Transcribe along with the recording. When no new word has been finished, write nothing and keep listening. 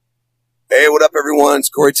Hey, what up, everyone? It's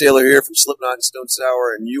Corey Taylor here from Slipknot and Stone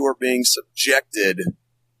Sour, and you are being subjected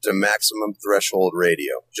to Maximum Threshold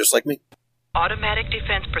Radio, just like me. Automatic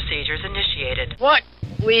defense procedures initiated. What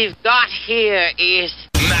we've got here is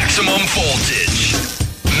maximum voltage,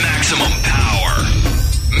 maximum power,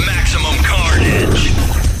 maximum carnage.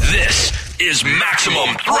 This is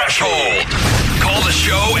Maximum Threshold. Call the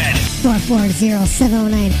show at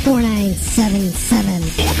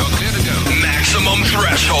 440-709-4977. Maximum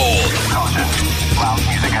Threshold.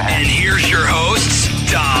 And here's your hosts,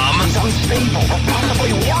 Dom. He's unstable, or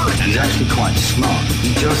possibly worse. He's actually quite smart.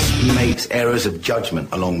 He just makes errors of judgment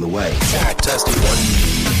along the way. Testing one.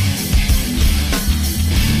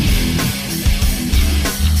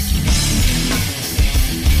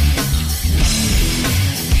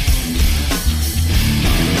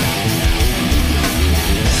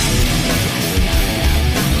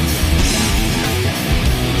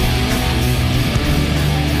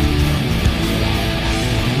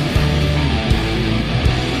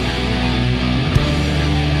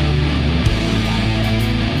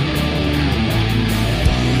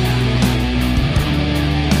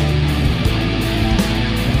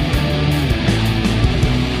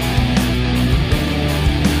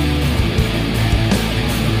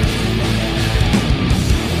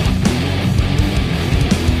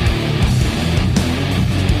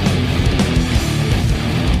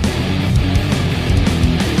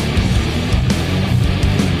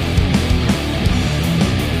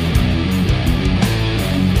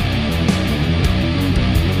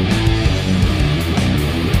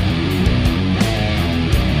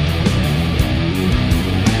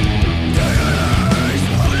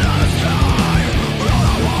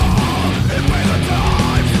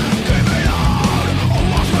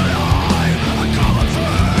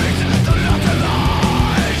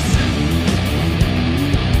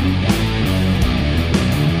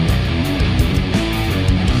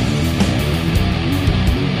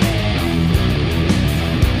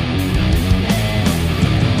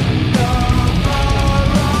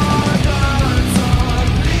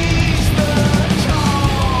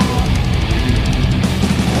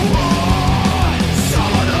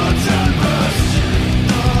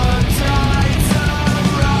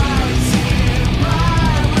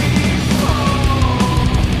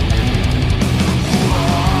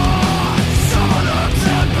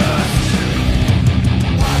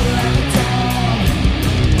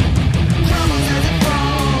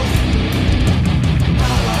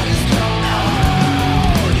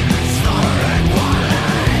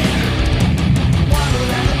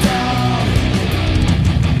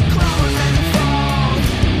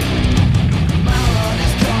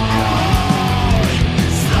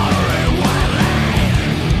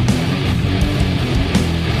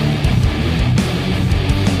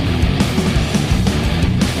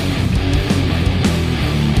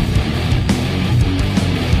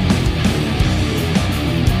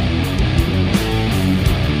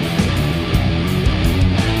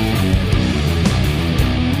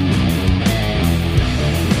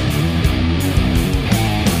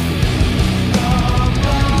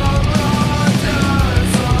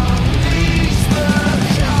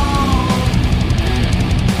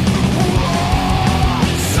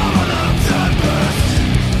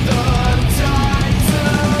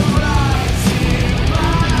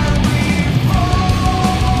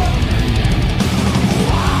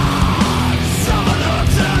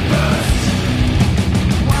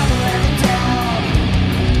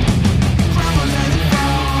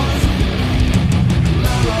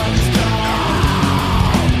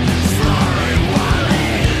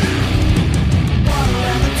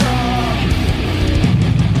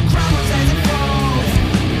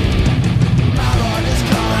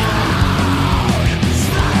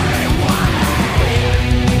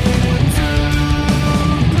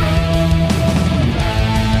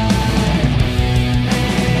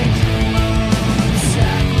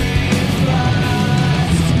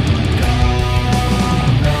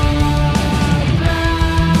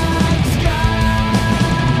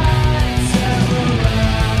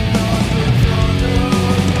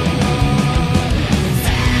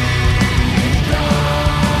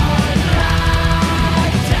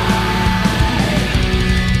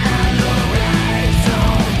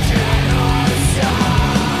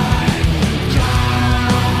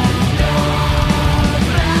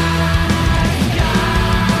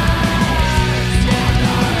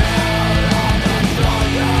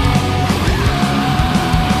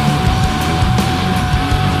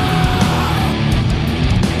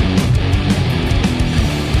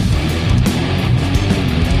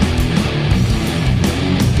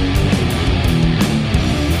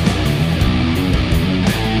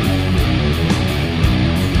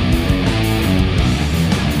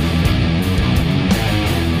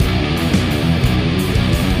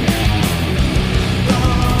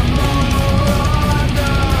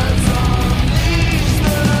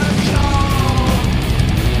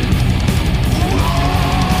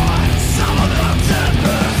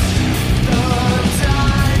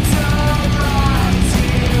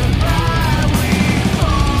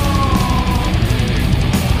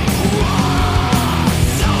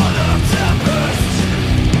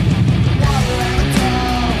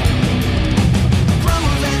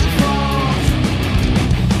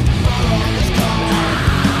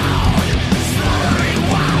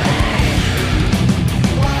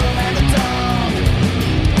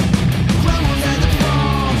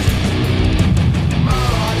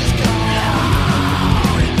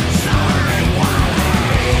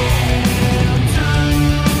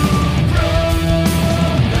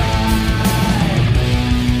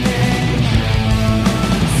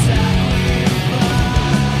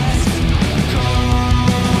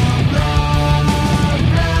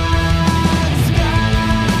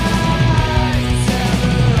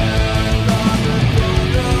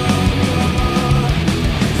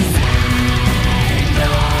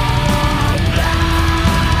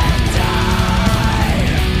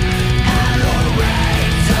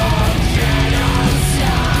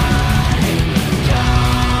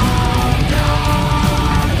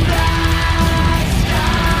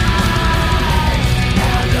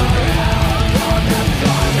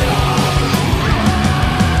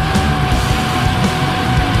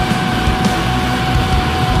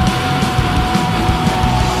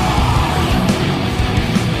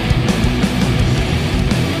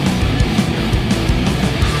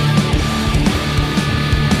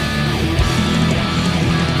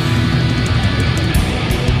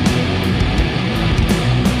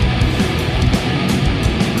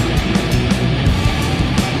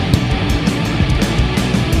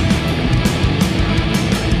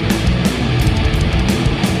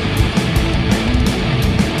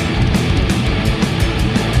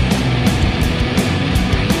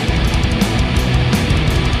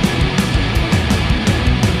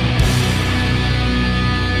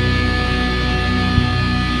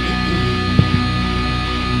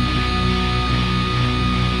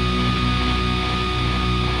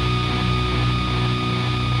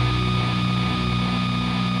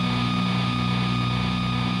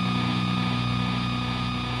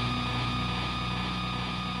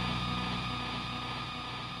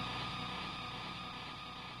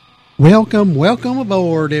 Welcome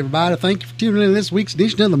aboard, everybody. Thank you for tuning in to this week's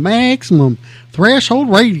edition of the Maximum Threshold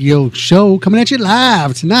Radio Show, coming at you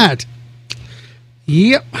live tonight.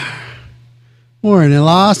 Yep. We're in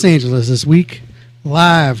Los Angeles this week,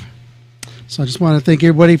 live. So I just want to thank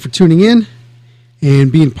everybody for tuning in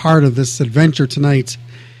and being part of this adventure tonight.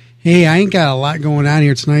 Hey, I ain't got a lot going on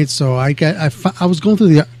here tonight, so I was going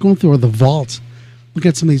through the vault, looking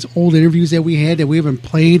at some of these old interviews that we haven't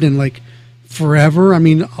played in like forever. I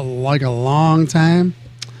mean, like a long time.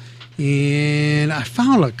 And I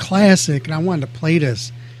found a classic, and I wanted to play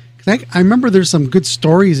this because I remember there's some good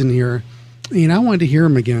stories in here, and I wanted to hear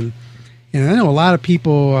them again. And I know a lot of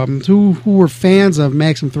people who were fans of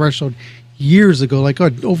Maximum Threshold years ago, like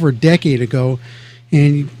over a decade ago.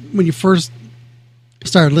 And when you first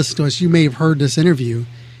started listening to us, you may have heard this interview.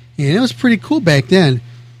 And it was pretty cool back then.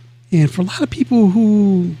 And for a lot of people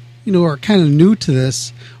who, you know, are kind of new to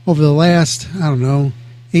this over the last,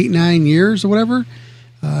 8-9 years or whatever,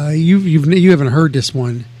 you haven't heard this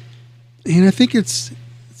one. And I think it's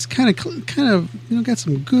kind of got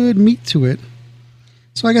some good meat to it.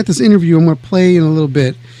 So I got this interview I'm going to play in a little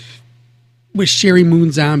bit with Sherry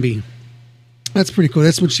Moon Zombie. That's pretty cool.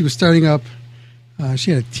 That's when she was starting up.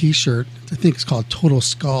 She had a T-shirt. I think it's called Total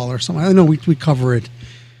Skull or something. I know we cover it.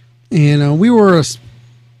 And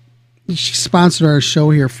she sponsored our show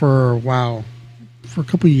here for a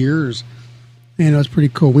couple of years. And it was pretty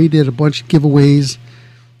cool. We did a bunch of giveaways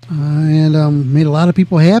and made a lot of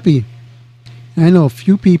people happy. And I know a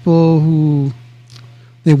few people who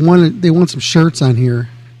they want some shirts on here.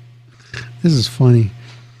 This is funny.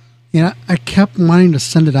 And I kept wanting to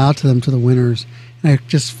send it out to them, to the winners. And I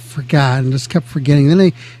just forgot and just kept forgetting. Then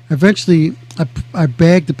I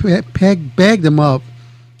bagged them up.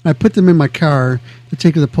 I put them in my car to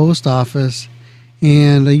take to the post office.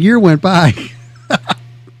 And a year went by.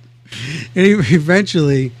 And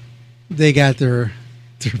eventually they got their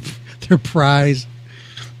prize.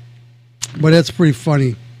 But that's pretty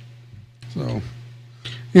funny. So,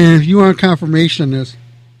 and if you want confirmation on this,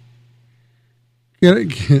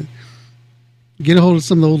 get a hold of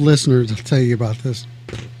some of the old listeners. I'll tell you about this.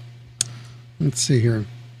 Let's see here.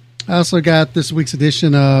 I also got this week's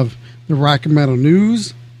edition of the Rock and Metal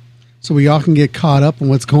News, so we all can get caught up on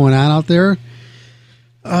what's going on out there.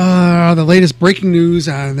 The latest breaking news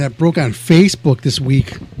that broke on Facebook this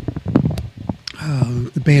week.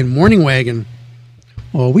 The band Morning Wagon.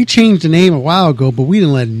 Well, we changed the name a while ago, but we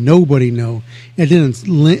didn't let nobody know. It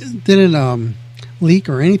didn't leak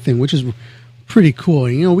or anything, which is pretty cool.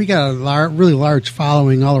 You know, we got a really large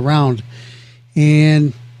following all around,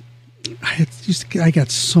 and I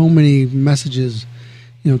got so many messages,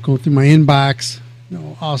 going through my inbox.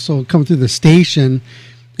 Also come through the station,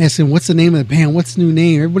 asking what's the name of the band, what's the new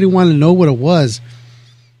name. Everybody wanted to know what it was,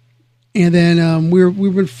 and then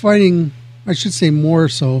we've been fighting. I should say more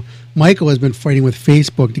so. Michael has been fighting with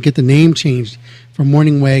Facebook to get the name changed from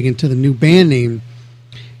Morning Wagon to the new band name.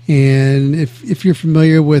 And if you're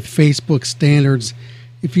familiar with Facebook standards,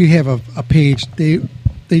 if you have a page,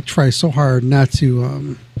 they try so hard not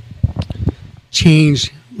to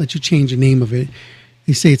let you change the name of it.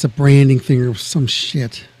 They say it's a branding thing or some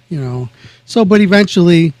shit, So, but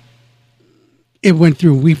eventually, it went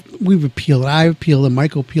through. We've appealed it. I've appealed it.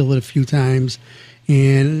 Michael appealed it a few times,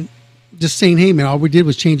 and just saying, hey man, all we did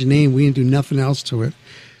was change the name. We didn't do nothing else to it.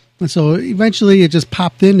 And so eventually it just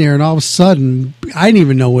popped in there, and all of a sudden, I didn't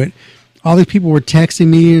even know it. All these people were texting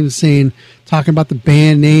me and talking about the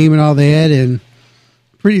band name and all that, and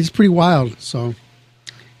it's pretty wild. So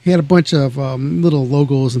he had a bunch of little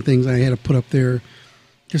logos and things I had to put up there.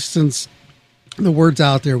 Just since the word's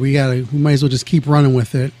out there, we might as well just keep running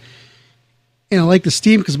with it. And I like the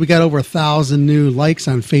steam because we got over 1,000 new likes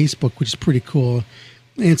on Facebook, which is pretty cool.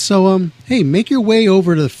 And so, hey, make your way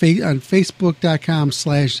over to on Facebook.com/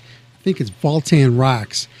 I think it's Vultan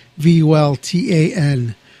Rocks,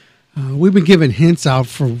 VULTAN. We've been giving hints out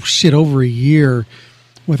for shit over a year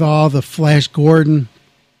with all the Flash Gordon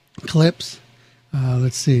clips.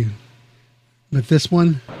 Let's see. With this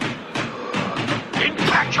one.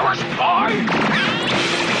 Impetuous boy!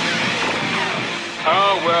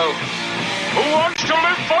 Oh, well, who wants to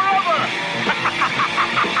live forever?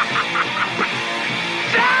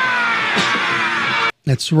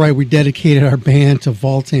 That's right. We dedicated our band to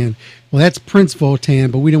Vultan. Well, that's Prince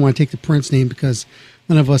Vultan, but we didn't want to take the Prince name because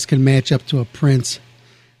none of us can match up to a Prince.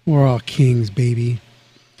 We're all kings, baby.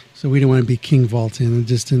 So we didn't want to be King Vultan. It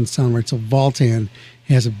just didn't sound right. So Vultan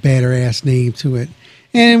has a badder-ass name to it.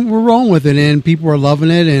 And we're rolling with it, and people are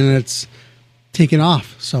loving it, and it's taking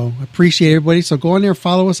off. So I appreciate everybody. So go on there,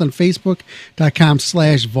 follow us on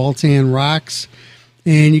Facebook.com/Vultan Rocks.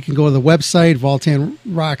 And you can go to the website,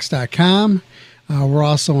 VoltanRocks.com. We're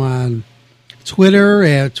also on Twitter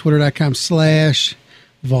at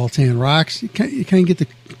twitter.com/VoltanRocks. You kind of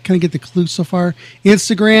get the clue so far.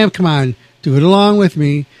 Instagram, come on, do it along with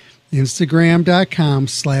me.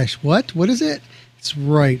 Instagram.com/what? What is it? It's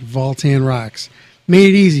right, VoltanRocks.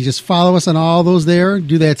 Made it easy. Just follow us on all those there.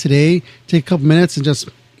 Do that today. Take a couple minutes and just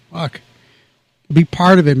be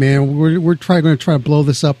part of it, man. We're going to try to blow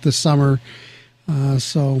this up this summer,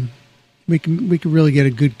 so we can really get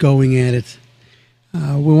a good going at it.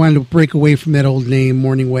 We wanted to break away from that old name,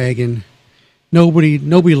 Morning Wagon. Nobody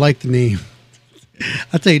liked the name.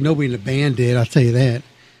 I'll tell you, nobody in the band did. I'll tell you that.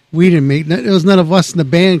 We didn't make it. Was none of us in the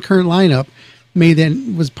band current lineup made that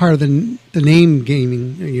was part of the name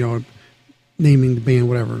gaming. Naming the band,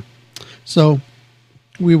 whatever. So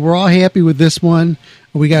we were all happy with this one.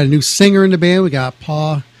 We got a new singer in the band. We got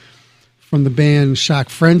Paul from the band Shock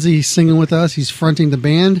Frenzy singing with us. He's fronting the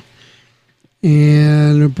band.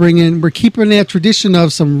 And we're keeping that tradition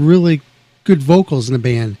of some really good vocals in the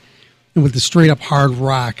band and with the straight up hard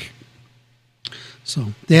rock.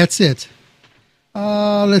 So that's it.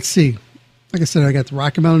 Let's see. Like I said, I got the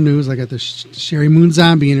Rock and Metal News. I got the Sherry Moon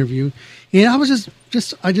Zombie interview. And I was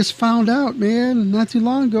I just found out, man, not too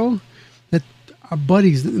long ago that our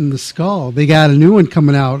buddies in the Skull, they got a new one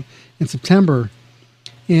coming out in September.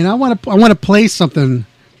 And I want to play something,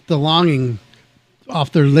 The Longing,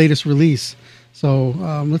 off their latest release. So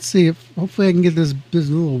let's see if hopefully I can get this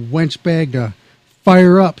little wench bag to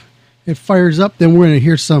fire up. It fires up, then we're going to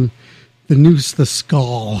hear the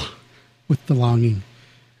Skull with The Longing.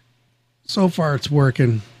 So far it's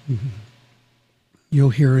working.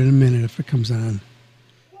 You'll hear it in a minute if it comes on.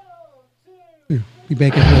 Here, be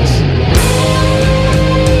back at this.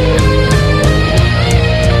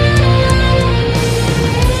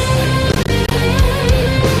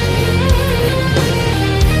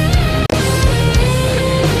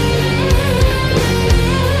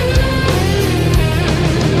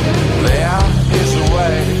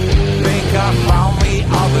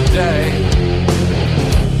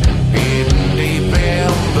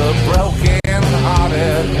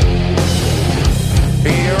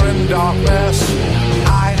 Darkness,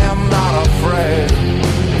 I am not afraid.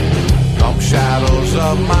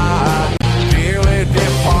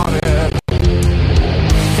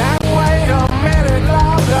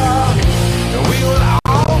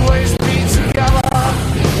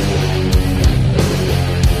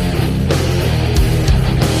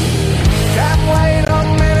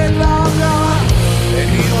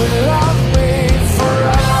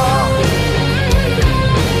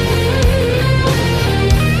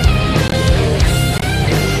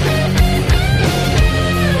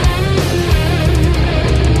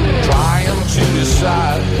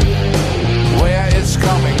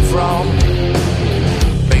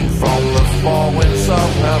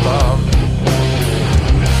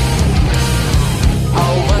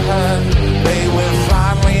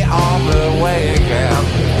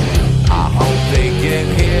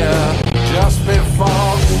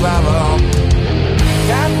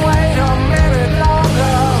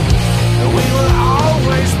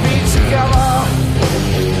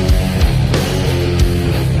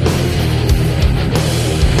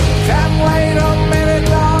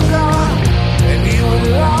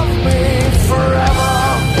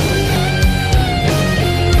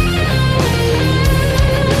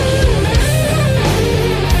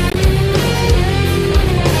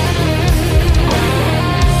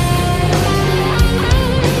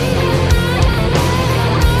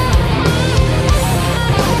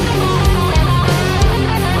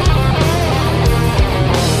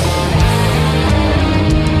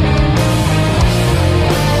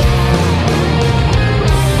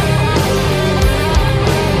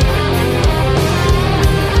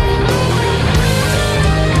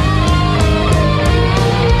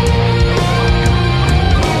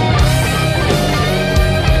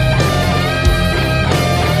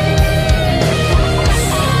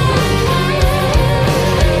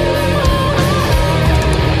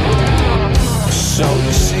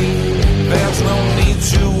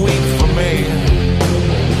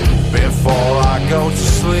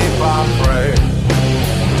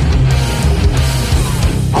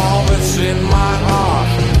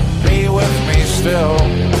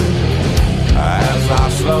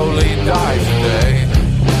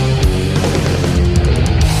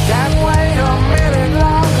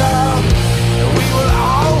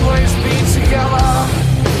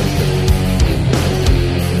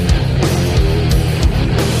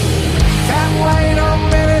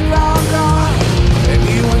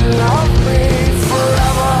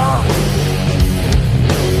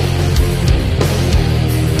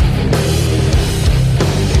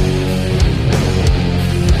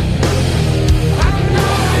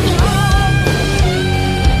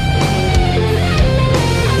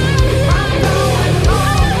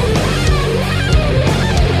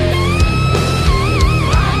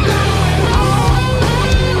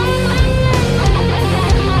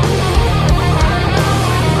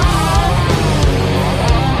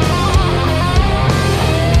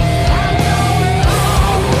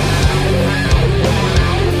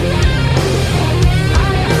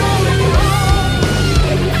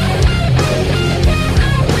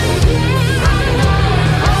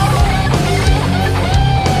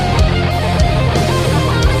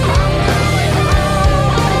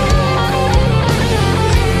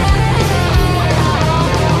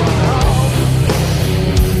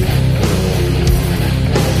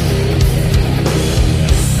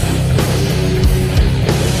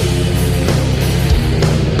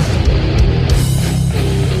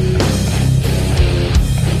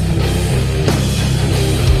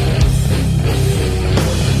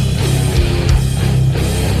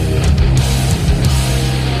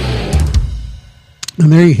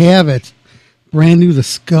 And there you have it. Brand new The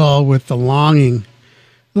Skull with The Longing.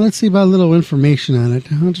 Let's see about a little information on it.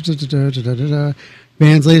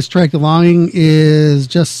 Band's latest track, The Longing, is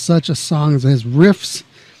just such a song as it has riffs.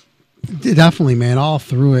 Definitely, man, all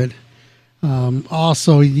through it.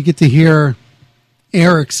 Also, you get to hear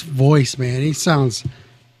Eric's voice, man. He's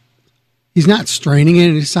not straining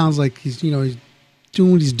it. It sounds like he's doing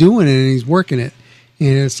what he's doing and he's working it.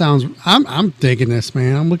 And it sounds, I'm digging this,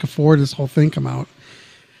 man. I'm looking forward to this whole thing come out.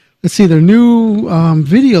 Let's see, their new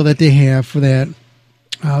video that they have for that.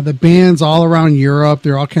 The band's all around Europe.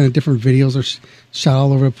 They're all kind of different videos. They're shot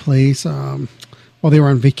all over the place while they were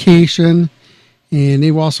on vacation. And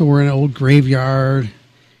they also were in an old graveyard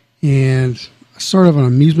and sort of an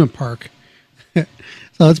amusement park.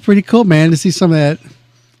 So it's pretty cool, man, to see some of that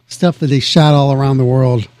stuff that they shot all around the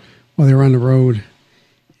world while they were on the road.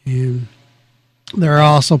 And they're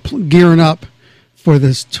also gearing up for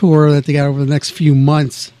this tour that they got over the next few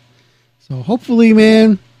months. So hopefully,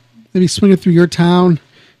 man, they'll be swinging through your town.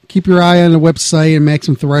 Keep your eye on the website and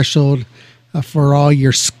Maximum Threshold for all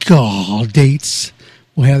your skull dates.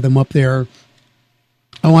 We'll have them up there.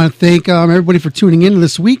 I want to thank everybody for tuning in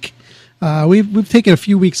this week. We've taken a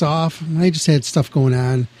few weeks off. I just had stuff going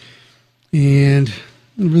on, and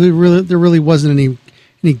there really wasn't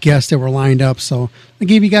any guests that were lined up. So I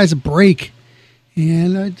gave you guys a break,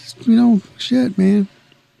 and I just shit, man.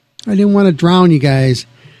 I didn't want to drown you guys,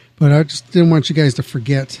 but I just didn't want you guys to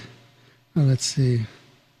forget. Let's see.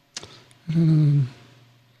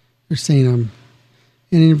 They're saying in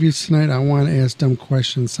interviews tonight, I want to ask dumb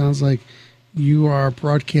questions. Sounds like you are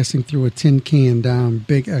broadcasting through a tin can down.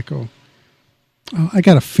 Big echo. Oh, I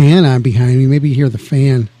got a fan on behind me. Maybe you hear the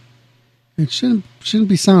fan. It shouldn't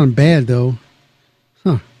be sounding bad though.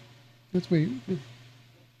 Huh. Let's wait.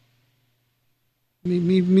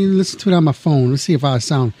 Me listen to it on my phone. Let's see if I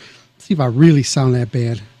really sound that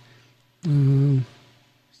bad.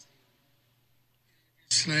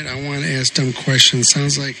 Tonight I want to ask dumb questions.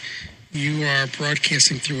 Sounds like you are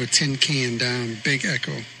broadcasting through a tin can down. Big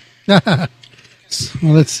echo. Well,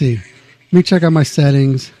 let's see. Let me check out my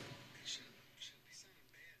settings.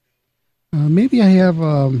 Maybe I have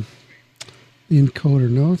the encoder.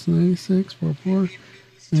 No, it's 96.44.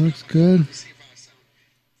 That looks good.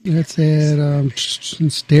 Let's add in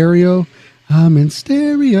stereo. I'm in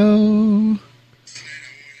stereo.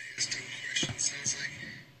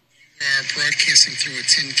 Broadcasting through a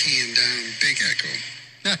tin can down. Big echo.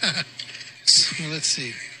 Well, let's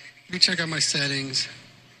see. Let me check out my settings.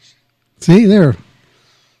 See there.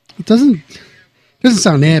 It doesn't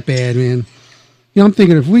sound that bad, man. I'm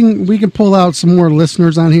thinking if we can pull out some more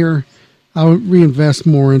listeners on here, I would reinvest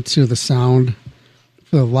more into the sound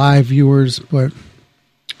for the live viewers. But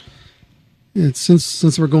it's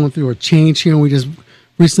since we're going through a change here, and we just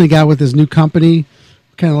recently got with this new company,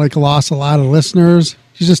 kind of like lost a lot of listeners.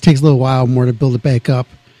 It just takes a little while more to build it back up.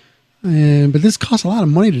 But this costs a lot of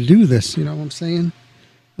money to do this. You know what I'm saying?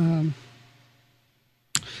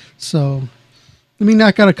 So let me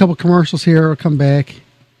knock out a couple commercials here. I'll come back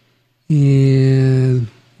and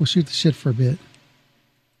we'll shoot the shit for a bit.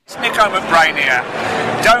 It's Nico McBrain here.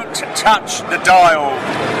 Don't touch the dial,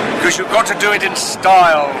 because you've got to do it in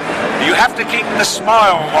style. You have to keep the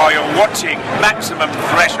smile while you're watching Maximum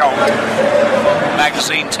Threshold.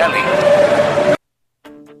 Magazine Telly.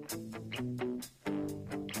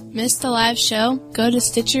 Missed the live show? Go to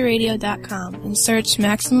StitcherRadio.com and search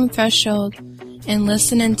Maximum Threshold and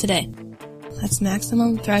listen in today. That's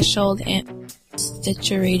Maximum Threshold and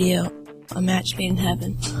Stitcher Radio, a match made in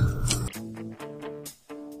heaven.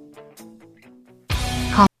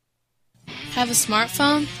 Have a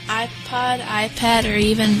smartphone, iPod, iPad, or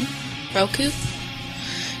even Roku?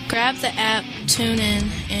 Grab the app, tune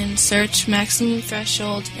in, and search Maximum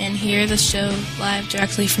Threshold and hear the show live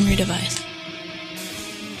directly from your device.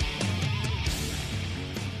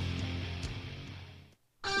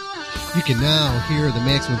 You can now hear the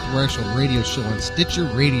Maximum Threshold radio show on Stitcher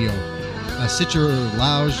Radio. Stitcher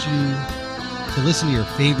allows you to listen to your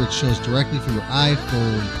favorite shows directly from your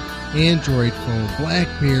iPhone, Android phone,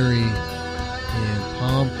 BlackBerry, and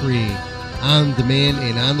Palm Pre, on demand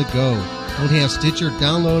and on the go. Don't have Stitcher?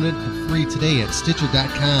 Download it for free today at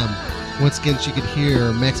Stitcher.com. Once again, you can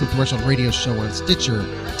hear Maximum Threshold radio show on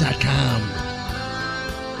Stitcher.com.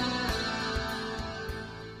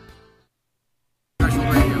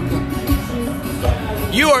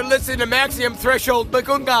 You are listening to Maximum Threshold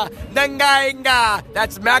Bagunga Dangainga.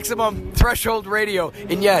 That's Maximum Threshold Radio.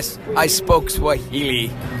 And yes, I spoke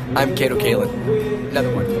Swahili. I'm Kato Kalin.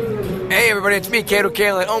 Another one. Hey everybody, it's me, Kato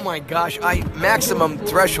Kalin. Oh my gosh, Maximum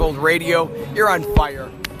Threshold Radio. You're on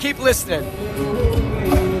fire. Keep listening.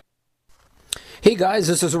 Hey guys,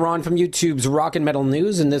 this is Ron from YouTube's Rock and Metal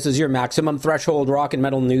News, and this is your Maximum Threshold Rock and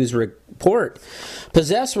Metal News report.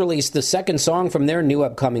 Possess released the second song from their new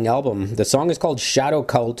upcoming album. The song is called Shadow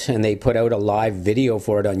Cult, and they put out a live video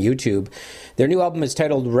for it on YouTube. Their new album is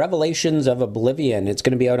titled Revelations of Oblivion. It's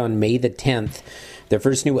going to be out on May the 10th. Their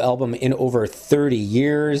first new album in over 30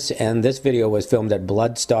 years, and this video was filmed at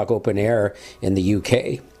Bloodstock Open Air in the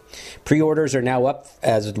UK. Pre-orders are now up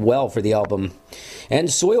as well for the album. And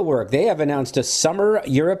Soilwork, they have announced a summer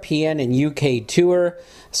European and UK tour,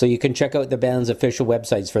 so you can check out the band's official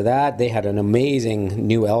websites for that. They had an amazing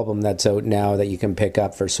new album that's out now that you can pick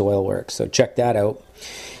up for Soilwork, so check that out.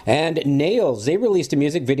 And Nails, they released a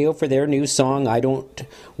music video for their new song, I Don't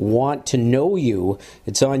Want to Know You.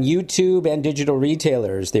 It's on YouTube and digital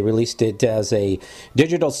retailers. They released it as a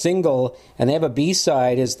digital single, and they have a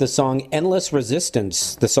B-side, is the song Endless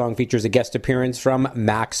Resistance. The song features a guest appearance from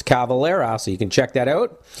Max Cavalera, so you can check that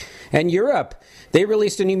out. And Europe, they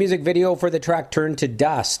released a new music video for the track Turn to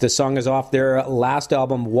Dust. The song is off their last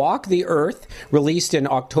album, Walk the Earth, released in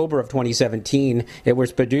October of 2017. It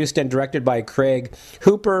was produced and directed by Craig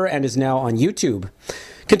Hooper and is now on YouTube.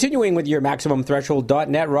 Continuing with your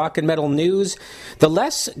MaximumThreshold.net rock and metal news, the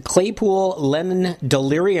Les Claypool Lennon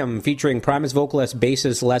Delirium featuring Primus vocalist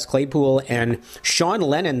bassist Les Claypool and Sean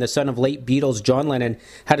Lennon, the son of late Beatles John Lennon,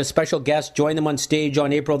 had a special guest join them on stage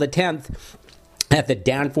on April the 10th. At the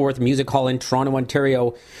Danforth Music Hall in Toronto,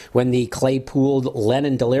 Ontario, when the Claypool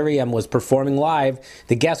Lennon Delirium was performing live.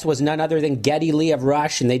 The guest was none other than Geddy Lee of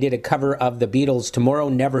Rush, and they did a cover of the Beatles' Tomorrow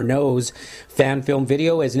Never Knows. Fan film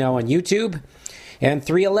video is now on YouTube. And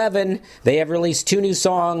 311, they have released two new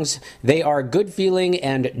songs. They are Good Feeling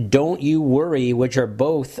and Don't You Worry, which are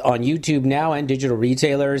both on YouTube now and digital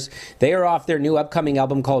retailers. They are off their new upcoming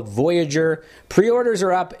album called Voyager. Pre-orders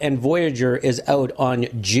are up, and Voyager is out on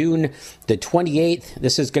June the 28th.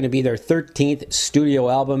 This is going to be their 13th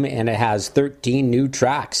studio album, and it has 13 new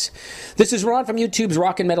tracks. This is Ron from YouTube's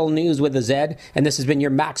Rock and Metal News with a Z, and this has been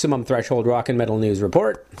your Maximum Threshold Rock and Metal News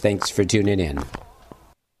report. Thanks for tuning in.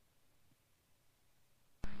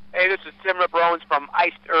 Hey, this is Tim Rip-Owens from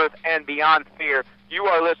Iced Earth and Beyond Fear. You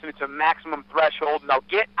are listening to Maximum Threshold. Now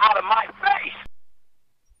get out of my face!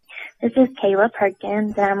 This is Kayla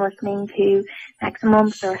Perkins, and I'm listening to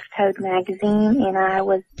Maximum Threshold magazine, and I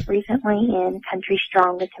was recently in Country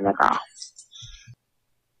Strong with Tim McGraw.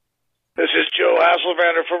 This is Joe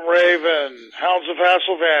Hasselvander from Raven, Hounds of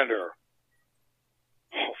Hasselvander.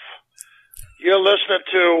 You're listening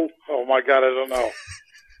to, oh my God, I don't know.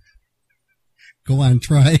 Go on,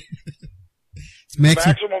 try. It's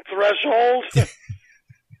Maximum Threshold?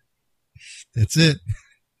 That's it.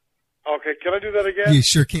 Okay, can I do that again? You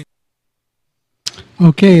sure can.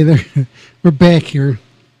 Okay, we're back here.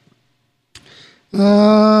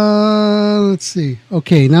 Let's see.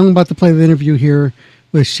 Okay, now I'm about to play the interview here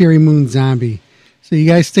with Sherry Moon Zombie. So you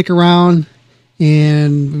guys stick around,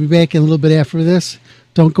 and we'll be back in a little bit after this.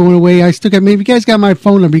 Don't go away. I still got, maybe you guys got my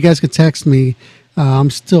phone number. You guys can text me. I'm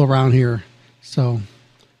still around here. So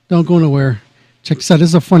don't go nowhere. Check this out. This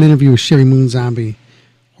is a fun interview with Sherry Moon Zombie.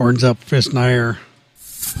 Horns up, fist in the air.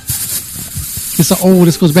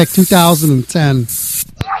 This goes back 2010.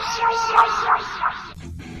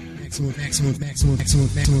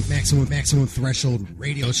 Maximum Threshold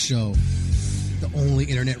radio show. The only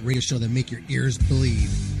internet radio show that make your ears bleed.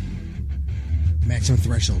 Maximum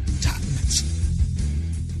Threshold.net.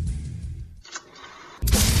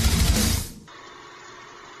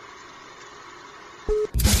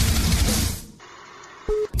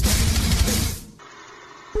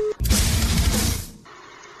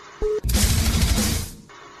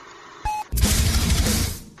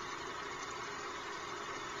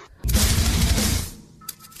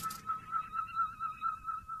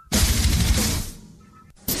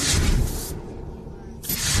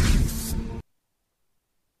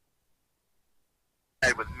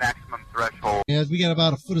 With Maximum Threshold. Yeah, we got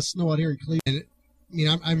about a foot of snow out here in Cleveland. I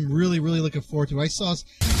mean, I'm really, really looking forward to it. I saw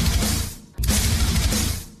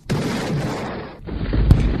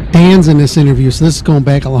Dan's in this interview, so this is going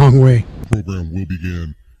back a long way. Program will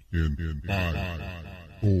begin in 5,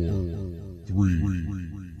 4, 3,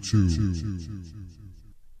 2.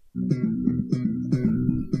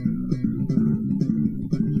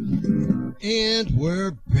 And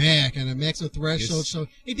we're back on the Maximum Threshold show.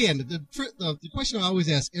 Hey, Dan, the question I always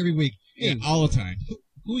ask every week. Hey, all the time.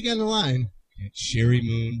 Who we got in the line? Sherry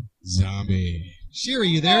Moon Zombie. Sherry,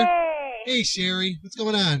 you there? Hey, Sherry. What's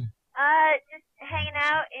going on? Just hanging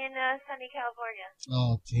out in sunny California.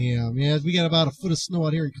 Oh, damn. Yeah, we got about a foot of snow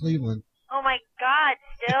out here in Cleveland. Oh, my God,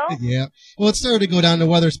 still? Yeah. Well, it's starting to go down. The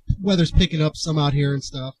weather's picking up some out here and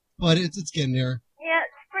stuff. But it's getting there. Yeah,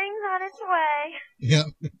 spring's on its way. Yeah,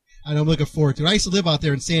 and I'm looking forward to it. I used to live out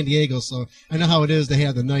there in San Diego, so I know how it is to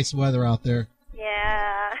have the nice weather out there.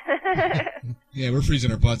 Yeah. Yeah, we're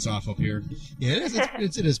freezing our butts off up here. Yeah,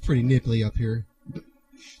 it is pretty nipply up here.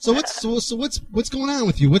 So what's going on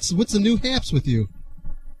with you? What's the new haps with you?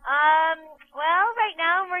 Well, right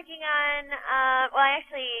now I'm working on, well, I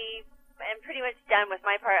actually am pretty much done with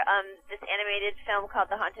my part. This animated film called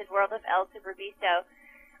The Haunted World of El Super Beasto.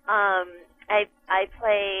 I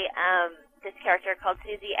play, this character called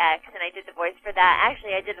Susie X, and I did the voice for that.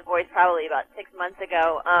 Actually, I did the voice probably about 6 months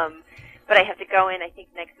ago, but I have to go in, I think,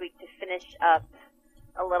 next week to finish up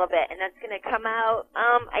a little bit, and that's going to come out,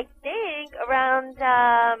 I think, around,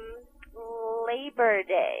 Labor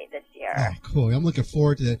Day this year. Oh, cool. I'm looking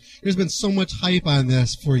forward to that. There's been so much hype on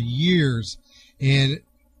this for years, and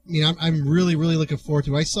I mean, I'm really, really looking forward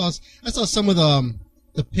to it. I saw some of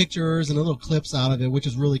the pictures and the little clips out of it, which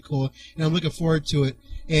is really cool, and I'm looking forward to it.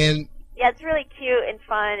 And yeah, it's really cute and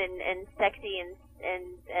fun and sexy and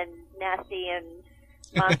nasty and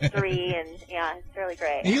monstery, and yeah, it's really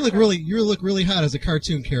great. And you look really hot as a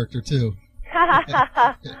cartoon character too.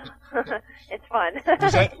 It's fun.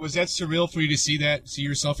 Was that surreal for you to see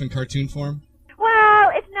yourself in cartoon form?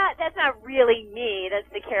 Well, that's not really me. That's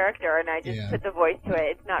the character, and I just put the voice to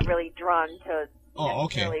it. It's not really drawn to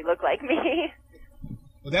necessarily look like me.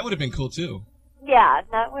 Well, that would have been cool too. Yeah,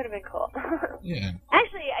 that would have been cool. Yeah.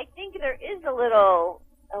 Actually, I think there is a little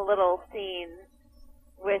scene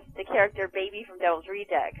with the character Baby from Devil's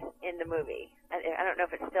Rejects in the movie. I don't know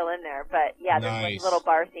if it's still in there, but yeah, there's like a little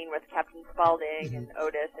bar scene with Captain Spaulding and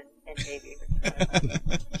Otis and Baby.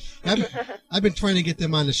 I've been trying to get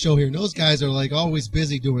them on the show here, and those guys are like always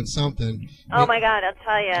busy doing something. Oh my God, I'll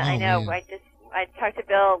tell you, I know. Man. I talk to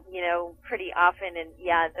Bill, pretty often, and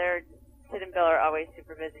yeah, Sid and Bill are always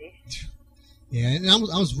super busy. Yeah, and I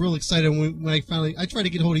was real excited when I tried to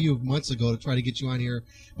get a hold of you months ago to try to get you on here,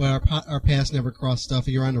 but our paths never crossed stuff,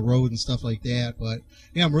 and you're on the road and stuff like that. But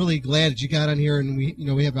yeah, I'm really glad that you got on here, and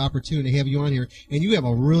we have the opportunity to have you on here, and you have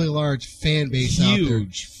a really large fan base out there.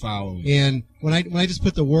 Huge following. And when I just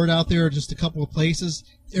put the word out there, just a couple of places,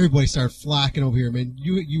 everybody started flocking over here, man.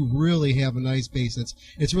 You really have a nice base.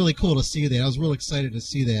 It's really cool to see that. I was real excited to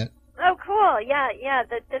see that. Oh, cool. Yeah.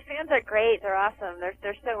 The fans are great. They're awesome.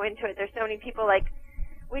 They're so into it. There's so many people, like,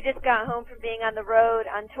 we just got home from being on the road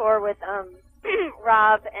on tour with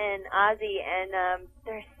Rob and Ozzy, and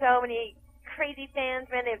there's so many crazy fans,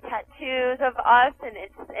 man. They have tattoos of us, and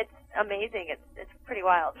it's amazing. It's pretty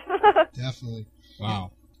wild. Definitely. Wow.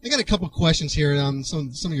 I got a couple questions here. Some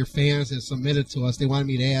of your fans have submitted to us. They wanted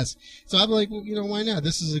me to ask. So I'm like, well, why not?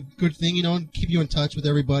 This is a good thing, and keep you in touch with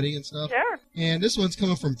everybody and stuff. Sure. And this one's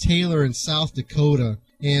coming from Taylor in South Dakota.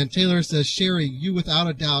 And Taylor says, Sherry, you without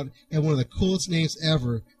a doubt have one of the coolest names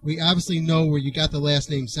ever. We obviously know where you got the last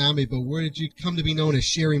name Zombie, but where did you come to be known as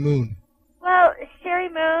Sherry Moon? Well, Sherry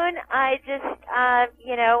Moon, I just,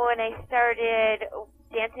 when I started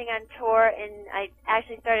dancing on tour, and I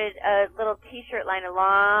actually started a little T-shirt line a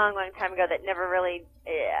long, long time ago that never really,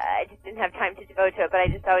 I just didn't have time to devote to it, but I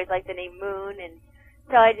just always liked the name Moon, and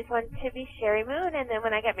so I just wanted to be Sherry Moon, and then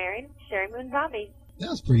when I got married, Sherry Moon Zombie. That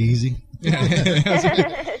was pretty easy. Thanks,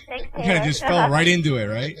 You kind of just fell right into it,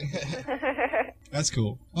 right? That's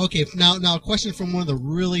cool. Okay, now a question from one of the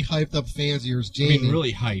really hyped up fans of yours, Jamie. I mean,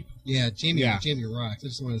 really hype. Yeah, Jamie rocks. I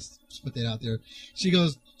just want to put that out there. She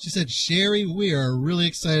said, Sherry, we are really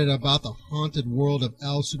excited about the Haunted World of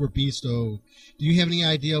El Super Beasto. Do you have any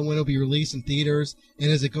idea when it'll be released in theaters? And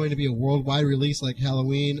is it going to be a worldwide release like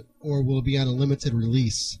Halloween, or will it be on a limited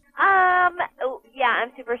release? Yeah,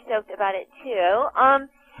 I'm super stoked about it too.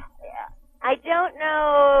 I don't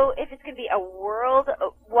know if it's going to be a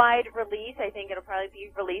worldwide release. I think it'll probably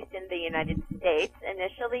be released in the United States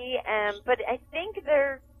initially, but I think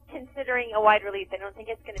they're considering a wide release. I don't think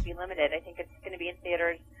it's going to be limited. I think it's going to be in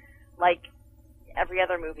theaters like every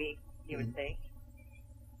other movie you would see.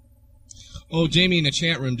 Oh, Jamie in the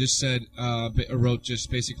chat room just said, wrote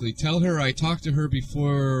just basically, tell her I talked to her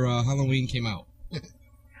before Halloween came out.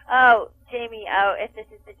 Oh, Jamie, if this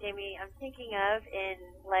is the Jamie I'm thinking of in,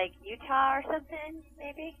 like, Utah or something,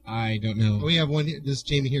 maybe? I don't know. We have one here. This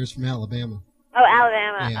Jamie here is from Alabama. Oh,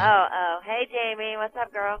 Alabama. Yeah. Oh. Hey, Jamie. What's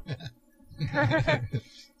up, girl?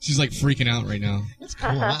 She's, like, freaking out right now. That's cool.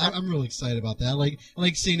 I'm really excited about that. I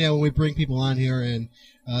like seeing that when we bring people on here and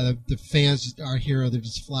the fans just are here. They're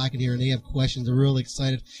just flocking here and they have questions. They're really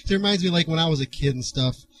excited. So it reminds me like when I was a kid and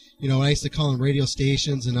stuff. I used to call them radio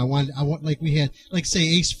stations, and I want like we had, like say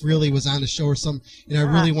Ace Frehley was on the show or something, and I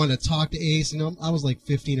really wanted to talk to Ace. I was like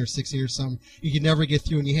 15 or 16 or something. You could never get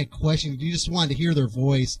through, and you had questions. You just wanted to hear their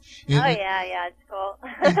voice. And, yeah, it's cool.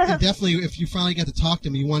 and definitely, if you finally got to talk to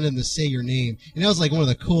him, you wanted him to say your name, and that was like one of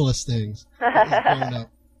the coolest things growing up.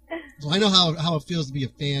 So I know how it feels to be a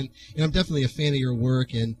fan, and I'm definitely a fan of your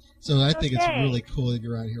work, and so I think it's really cool that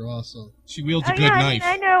you're on here also. She wields a good knife.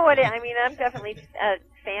 I know what I mean, I'm definitely a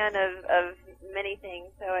fan of many things,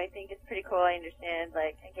 so I think it's pretty cool. I understand,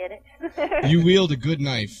 like, I get it. You wield a good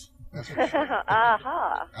knife. That's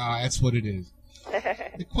Aha. That's what it is.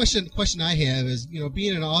 The question I have is,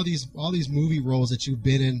 being in all these movie roles that you've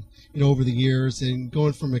been in, over the years, and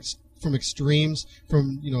going from extremes,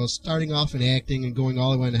 from starting off in acting and going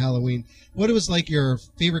all the way into Halloween, what was like your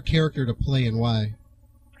favorite character to play and why?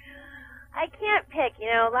 I can't pick.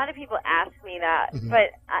 A lot of people ask me that,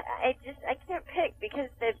 but I can't pick because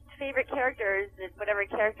the favorite character is whatever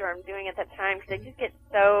character I'm doing at that time, because I just get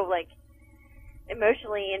so like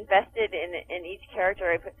emotionally invested in each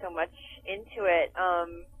character. I put so much into it.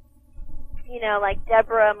 Like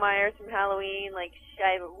Deborah Myers from Halloween, like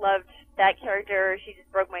I loved that character. She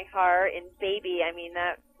just broke my heart. And Baby, I mean,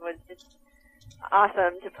 that was just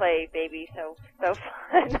awesome to play Baby. So fun.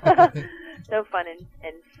 So fun and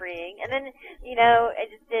freeing. And then, I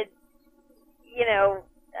just did,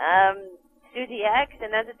 Susie X,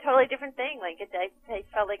 and that's a totally different thing. Like, I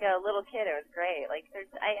felt like a little kid. It was great. Like,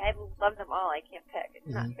 I love them all. I can't pick. It's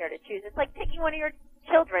not fair to choose. It's like picking one of your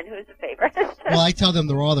children who's a favorite. Well, I tell them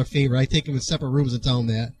they're all their favorite. I take them in separate rooms and tell them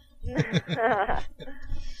that.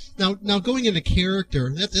 Now going into character,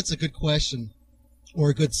 that's a good question, or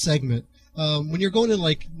a good segment. When you're going in,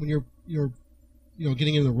 like, when you're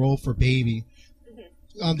getting in the role for Baby,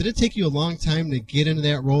 did it take you a long time to get into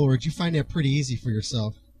that role, or did you find that pretty easy for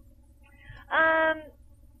yourself?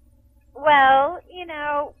 Well,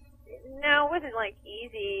 no, it wasn't like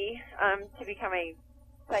easy to become a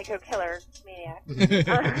psycho killer maniac.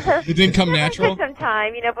 It didn't come natural? It took some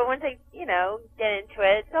time, but once I, get into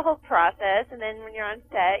it, it's a whole process, and then when you're on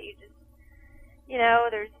set, you just,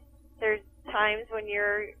 there's times when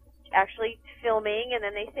you're actually filming, and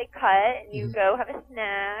then they say cut, and you go have a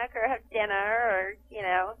snack, or have dinner, or,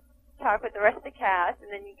 talk with the rest of the cast,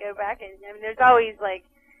 and then you go back, and, I mean, there's always, like,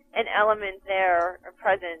 an element there, or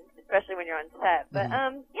presence, especially when you're on set. But,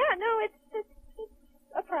 it's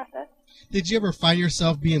a process. Did you ever find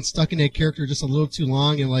yourself being stuck in that character just a little too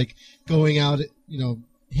long and, like, going out,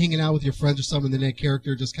 hanging out with your friends or something, and then that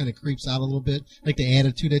character just kind of creeps out a little bit, like the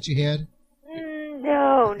attitude that you had?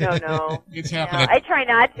 No. It's happened. I try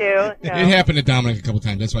not to. No. It happened to Dominic a couple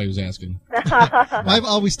times. That's why he was asking. Well, I've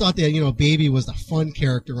always thought that, Baby was the fun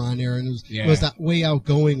character on there, and it was that way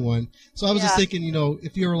outgoing one. So I was just thinking,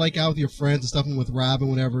 if you were, like, out with your friends and stuff, and with Rob and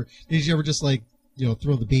whatever, did you ever just, like,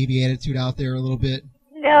 throw the Baby attitude out there a little bit?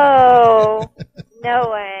 No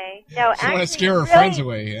way. No, she want to scare her friends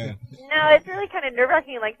away, yeah. No, it's really kind of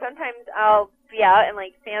nerve-wracking. Like, sometimes I'll be out, and,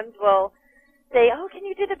 like, fans will say, "Oh, can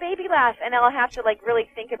you do the Baby laugh?" And I'll have to, like, really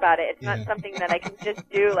think about it. It's not something that I can just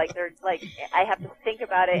do. Like, I have to think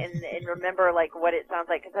about it and remember, like, what it sounds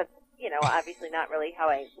like, because that's, obviously not really how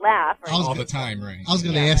I laugh. All the time, right? I was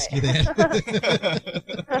going to ask you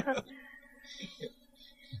that.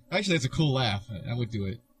 Actually, it's a cool laugh. I would do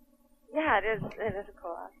it. Yeah, it is. It is a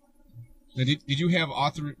cool laugh. Now, did you have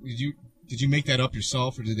Did you make that up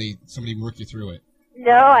yourself, or did somebody work you through it?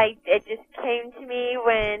 No, it just came to me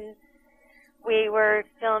when we were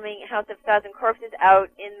filming House of Thousand Corpses out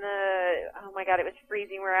in oh my God, it was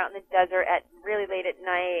freezing. We were out in the desert at really late at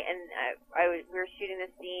night, and we were shooting the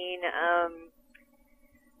scene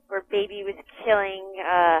where Baby was killing,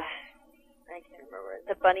 I can't remember,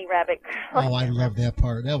 the bunny rabbit girl. Oh, I love that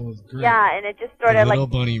part. That was great. Yeah, and it just started little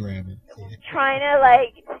bunny rabbit. Trying to,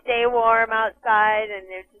 like, stay warm outside, and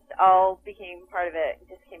it just all became part of it. It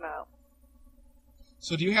just came out.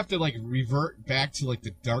 So do you have to, like, revert back to, like,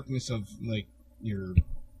 the darkness of, like, your,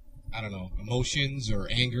 I don't know, emotions or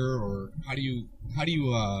anger, or how do you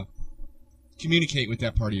communicate with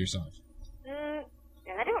that part of yourself? I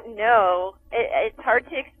don't know. It's hard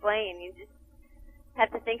to explain. You just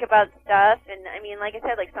have to think about stuff, and, I mean, like I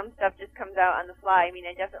said, like, some stuff just comes out on the fly. I mean,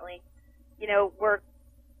 I definitely, work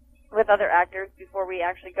with other actors before we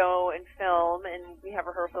actually go and film, and we have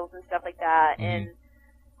rehearsals and stuff like that, and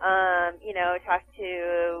talk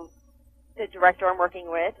to the director I'm working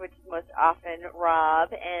with, which is most often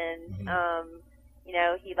Rob, and he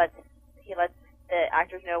lets the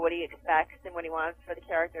actors know what he expects and what he wants for the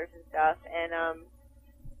characters and stuff,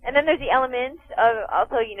 and then there's the elements of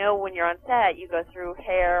also, when you're on set, you go through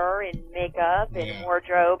hair and makeup and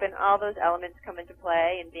wardrobe, and all those elements come into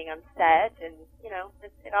play, and being on set, and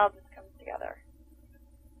it all just comes together.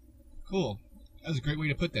 Cool. That was a great way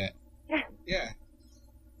to put that. Yeah.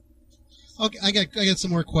 Okay, I got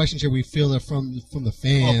some more questions here. We feel that from the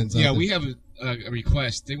fans. We have a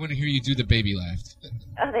request. They want to hear you do the baby laugh.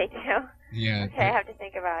 Oh, they do? Yeah. Okay, I have to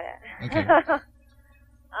think about it. Okay.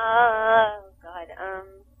 Oh, God.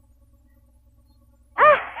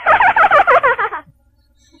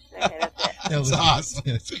 Okay, that's it. That's awesome.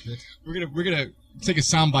 We're gonna take a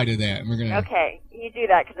soundbite of that, and we're gonna. Okay, you do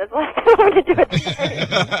that because that's the last time I'm going to do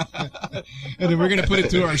it. And then we're gonna put it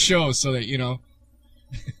to our show so that you know.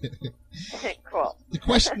 Cool.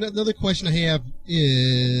 Another question I have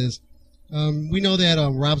is, we know that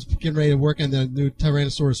Rob's getting ready to work on the new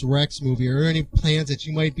Tyrannosaurus Rex movie. Are there any plans that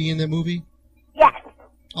you might be in that movie? Yes.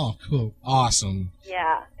 Oh, cool. Awesome.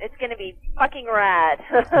 Yeah, it's going to be fucking rad.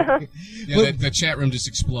 Yeah, the chat room just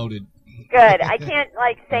exploded. Good. I can't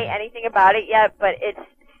say anything about it yet, but it's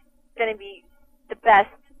going to be the best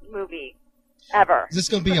movie ever. Is this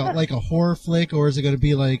going to be like a horror flick, or is it going to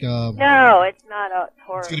be like No, it's not a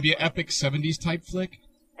horror. It's going to be an epic 70s type flick?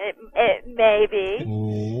 It may be.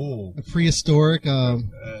 Oh. a prehistoric?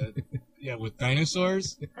 Yeah, with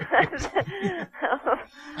dinosaurs? I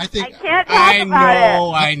think I can't talk about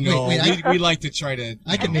it. I know. Wait, we like to try to.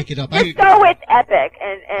 I can make it up. Just go with epic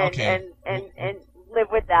and Okay. and live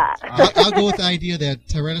with that. I'll go with the idea that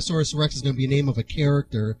Tyrannosaurus Rex is going to be the name of a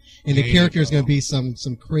character, and the There you character is go. going to be some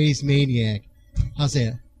crazy maniac. How's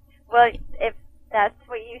that? Well, if that's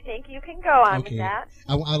what you think, you can go on with that.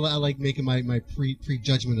 I like making my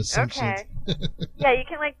prejudgment assumptions. Okay. Yeah, you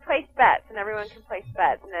can place bets, and everyone can place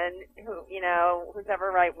bets, and then who's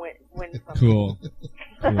ever right wins something. Cool.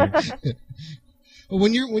 Well,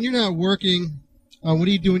 when you're not working, what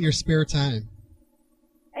do you do in your spare time?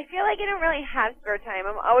 I feel like I don't really have spare time.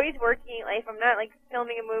 I'm always working. If I'm not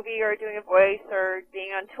filming a movie or doing a voice or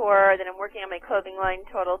being on tour, then I'm working on my clothing line,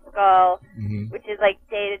 Total Skull, which is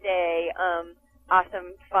day to day,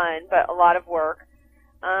 awesome fun, but a lot of work.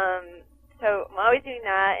 So I'm always doing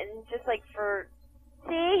that, and just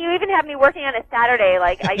see, you even have me working on a Saturday.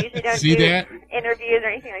 I usually don't See do that? interviews or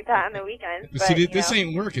anything like that on the weekends. But But, see, this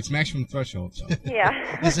ain't work. It's Maximum Threshold. So.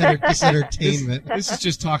 Yeah. This entertainment. This is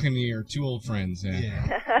just talking to your two old friends.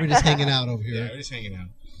 Yeah. We're just hanging out over here. Yeah, we're just hanging out.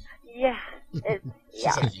 Yeah.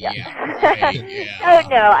 She's like, Oh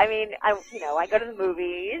no, I mean, I go to the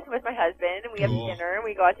movies with my husband, and we have Cool. dinner, and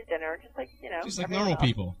we go out to dinner, Just like everyone normal else.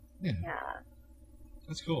 people. Yeah. Yeah.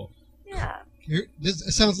 That's cool. Yeah.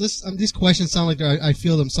 These questions sound like I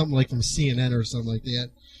feel them something like from CNN or something like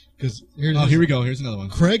that. Because here we go. Here's another one.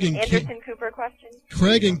 Craig and Anderson Cooper question.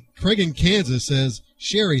 Craig in Kansas says,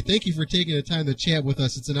 Sherry, thank you for taking the time to chat with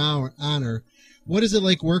us. It's an honor. What is it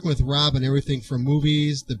like working with Rob and everything from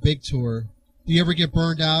movies, the big tour? Do you ever get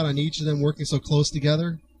burned out on each of them working so close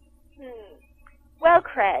together? Well,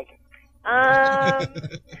 Craig,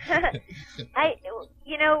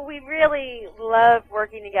 we really love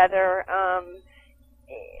working together.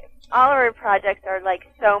 All our projects are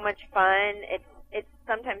so much fun. It's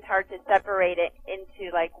sometimes hard to separate it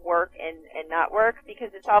into work and not work because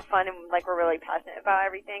it's all fun and we're really passionate about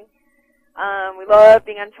everything. We love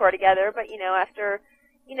being on tour together, but after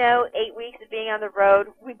 8 weeks of being on the road,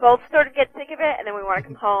 we both sort of get sick of it, and then we want to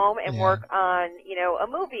come home and work on a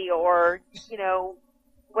movie or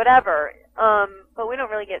whatever. But we don't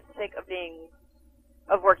really get sick of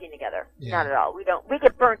working together. Yeah. Not at all. We don't. We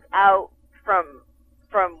get burnt out from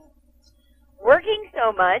working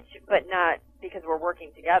so much, but not because we're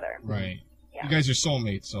working together. Right. Yeah. You guys are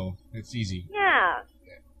soulmates, so it's easy. Yeah.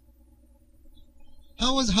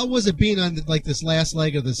 How was it being on this last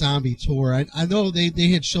leg of the zombie tour? I know they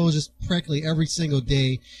had shows just practically every single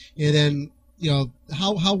day, and then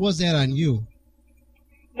how was that on you?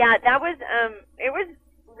 Yeah, that was it was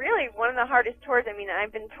really one of the hardest tours. I mean,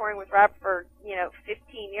 I've been touring with Rob for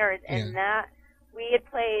 15 years, and that we had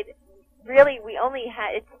played. Really, we only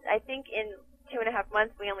had. I think in 2.5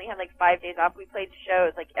 months we only had 5 days off. We played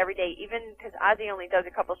shows every day, even because Ozzy only does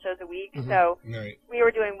a couple shows a week, so we were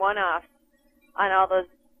doing one-offs on all those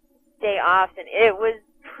day offs, and it was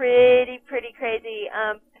pretty crazy.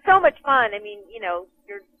 So much fun. I mean,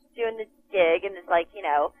 you're doing the gig, and it's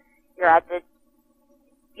you're at the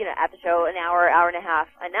at the show an hour and a half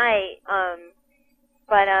a night.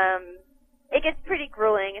 But it gets pretty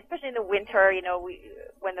grueling, especially in the winter.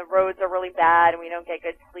 When the roads are really bad and we don't get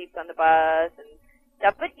good sleeps on the bus and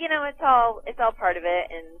stuff. But it's all part of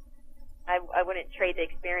it, and I wouldn't trade the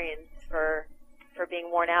experience for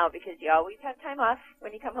being worn out because you always have time off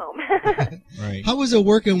when you come home. Right. How was it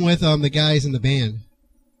working with the guys in the band?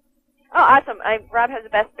 Oh, awesome! Rob has the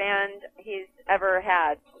best band he's ever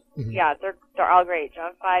had. Mm-hmm. Yeah, they're all great.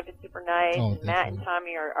 John Five is super nice. Oh, and Matt definitely. and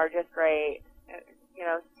Tommy are just great.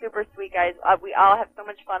 Super sweet guys. We all have so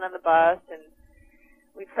much fun on the bus, and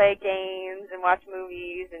we play games and watch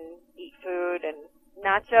movies and eat food. And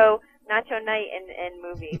Nacho Nacho Night and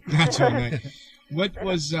movie. Nacho Night. What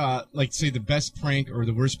was, like, say, the best prank or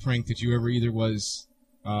the worst prank that you ever either was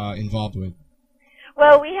involved with?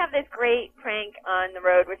 Well, we have this great prank on the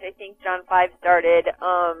road, which I think John 5 started,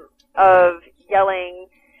 of yelling,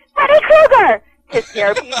 Freddy Krueger! To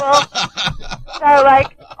scare people. So,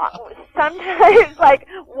 like, sometimes, like,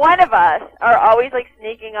 one of us are always, like,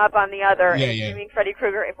 sneaking up on the other and screaming Freddy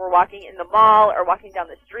Krueger if we're walking in the mall or walking down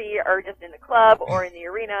the street or just in the club or in the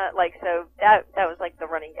arena. Like, so that was, like, the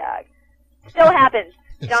running gag. Still happens.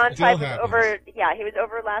 John Five was over, he was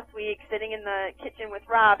over last week sitting in the kitchen with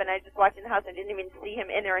Rob, and I just walked in the house and didn't even see him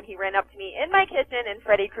in there, and he ran up to me in my kitchen and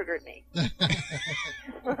Freddy Kruegered me.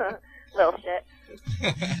 Little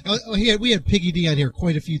shit. We had Piggy D on here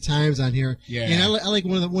quite a few times on here. Yeah. And I like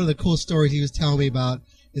one of the cool stories he was telling me about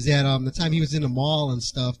is that the time he was in the mall and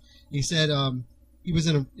stuff, he said he was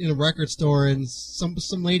in a record store and some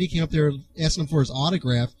lady came up there asking him for his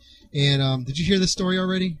autograph. And did you hear this story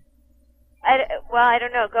already? I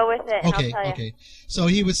don't know. Go with it. Okay, and I'll tell okay. So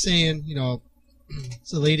he was saying,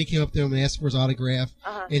 so the lady came up to him and asked for his autograph,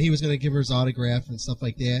 and he was going to give her his autograph and stuff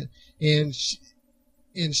like that. And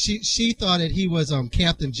she thought that he was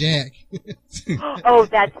Captain Jack. Oh,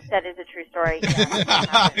 that is a true story.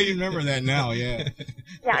 Yeah. You remember that now, yeah.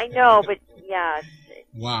 Yeah, I know, but yeah.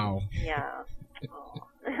 Wow. Yeah.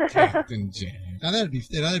 Oh. Captain Jack. Now that'd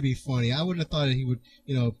be funny. I wouldn't have thought that he would,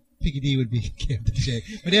 Piggy D would be Captain Jack.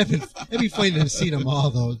 But that'd be funny to see them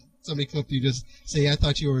all though. Somebody come up to you just say, "I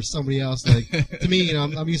thought you were somebody else." Like to me,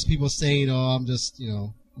 I'm used to people saying, "Oh, I'm just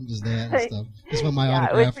that and stuff." Just want my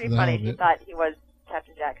autograph. It was pretty funny. She thought he was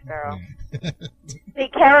Captain Jack Sparrow. The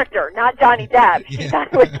character, not Johnny Depp. She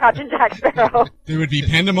thought it was Captain Jack Sparrow. There would be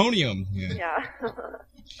pandemonium. Yeah.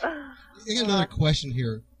 I got another question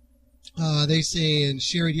here. They say, and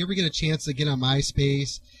Sherry, do you ever get a chance to get on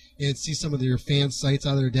MySpace and see some of your fan sites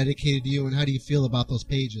out there dedicated to you, and how do you feel about those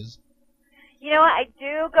pages? You know what? I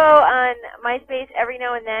do go on MySpace every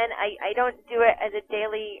now and then. I don't do it as a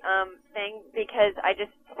daily thing because I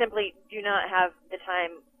just simply do not have the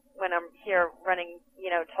time when I'm here running,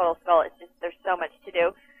 Total Skull. It's just there's so much to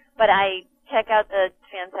do. But I check out the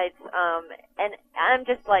fan sites, and I'm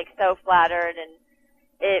just like so flattered, and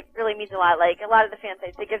it really means a lot. Like a lot of the fan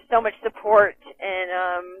sites, they give so much support, and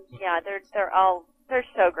they're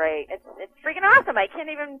so great. It's freaking awesome. I can't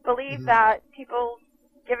even believe that people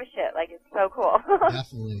give a shit. Like it's so cool.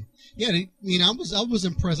 Definitely. Yeah, I was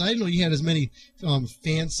impressed. I didn't know you had as many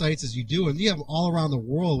fan sites as you do, and you have them all around the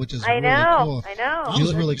world, which is really cool. I know. I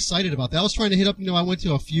was really excited about that. I was trying to hit up. I went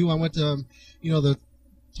to a few. I went to the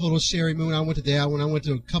Total Sherry Moon. I went to that one. I went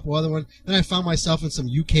to a couple other ones. Then I found myself in some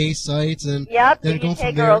UK sites, and then going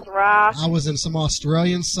from Girls there, Rock. I was in some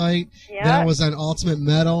Australian site. Yep. Then I was on Ultimate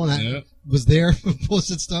Metal, and I was there,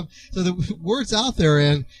 posted stuff. So the word's out there,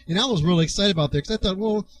 and I was really excited about that because I thought,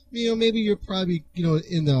 well, maybe you're probably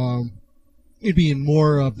in the you'd be in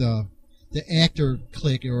more of the actor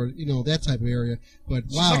clique or that type of area. But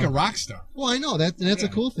She's wow, like a rock star. Well, I know that's a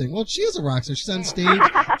cool thing. Well, she is a rock star. She's on stage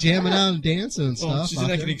jamming out and dancing and stuff. She's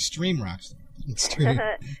like an extreme rock star.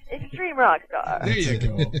 Extreme rock star. There you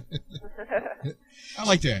go. I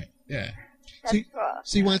like that. Yeah.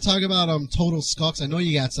 So you want to talk about Total Skull? 'Cause I know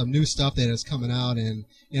you got some new stuff that is coming out, and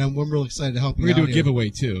I'm real excited to help you. We're gonna out do a here.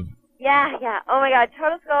 giveaway too. Yeah. Oh my God,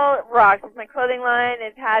 Total Skull rocks. It's my clothing line.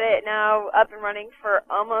 It's had it now up and running for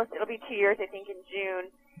it'll be 2 years, I think, in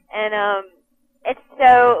June. And it's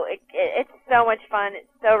so much fun. It's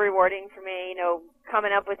so rewarding for me,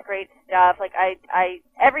 coming up with great stuff. Like I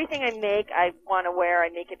everything I make, I want to wear. I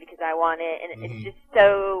make it because I want it, and it's just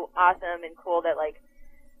so awesome and cool that like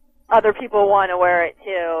other people want to wear it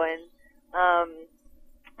too. And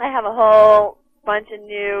I have a whole bunch of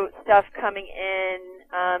new stuff coming in.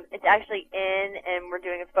 It's actually in, and we're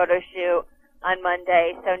doing a photo shoot on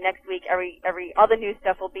Monday. So next week, all the new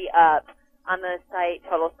stuff will be up on the site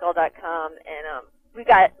totalskull.com, and we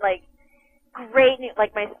got like great new,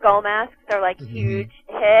 like my skull masks are like huge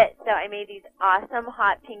hit. So I made these awesome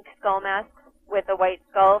hot pink skull masks with a white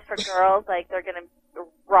skull for girls. Like they're gonna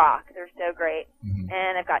rock. They're so great.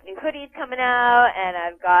 And I've got new hoodies coming out, and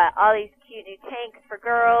I've got all these cute new tanks for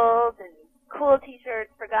girls and cool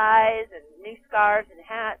T-shirts for guys, and new scarves and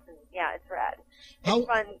hats, and yeah, it's rad. It's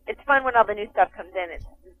fun. It's fun when all the new stuff comes in.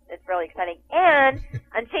 It's really exciting. And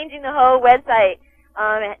I'm changing the whole website.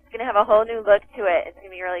 It's gonna have a whole new look to it. It's gonna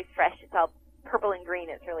be really fresh. It's all purple and green.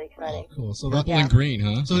 It's really exciting. Oh, cool. So purple and green,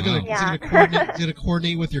 huh? So it's gonna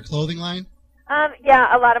coordinate with your clothing line.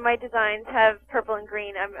 Yeah, a lot of my designs have purple and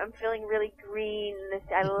green. I'm feeling really green.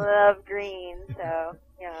 I love green, so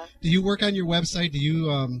yeah. Do you work on your website? Do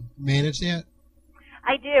you manage that?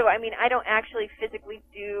 I do. I mean, I don't actually physically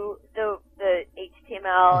do the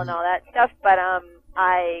smell and all that stuff. But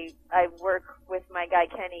I work with my guy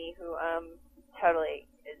Kenny, who totally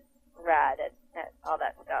is rad at all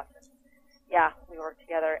that stuff. And yeah, we work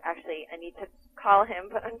together. Actually, I need to call him,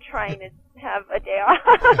 but I'm trying to have a day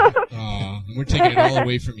off. We're taking it all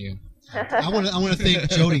away from you. I want to thank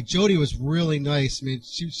Jody. Jody was really nice. I mean,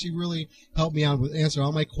 she really helped me out with answering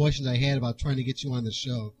all my questions I had about trying to get you on the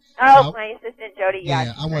show. Oh, my assistant Jody.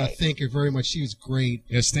 Yeah, I want to thank her very much. She was great.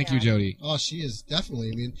 Yes, thank you, Jody. Oh, she is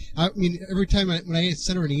definitely. I mean, every time when I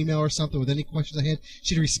sent her an email or something with any questions I had,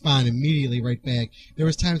 she'd respond immediately right back. There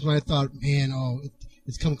was times when I thought, man,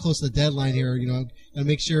 it's coming close to the deadline here. Gotta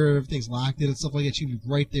make sure everything's locked in and stuff like that. She'd be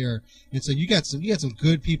right there. And so you got some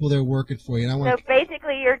good people there working for you. And so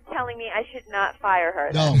basically, you're telling me I should not fire her.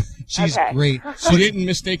 No, then. she's Okay. great. She didn't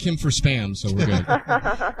mistake him for spam, so we're good.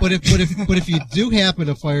 But if you do happen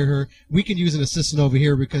to fire her, we can use an assistant over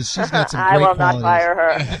here because she's got some great I will qualities. not fire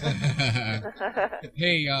her.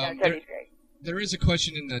 Hey, there is a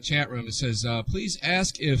question in the chat room. It says, please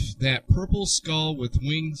ask if that purple skull with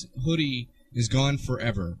wings hoodie is gone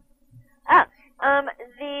forever.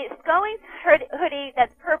 The Skull Wings hoodie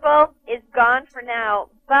that's purple is gone for now,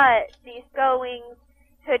 but the Skull Wings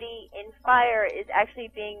hoodie in fire is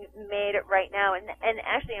actually being made right now. And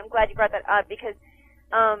actually, I'm glad you brought that up because,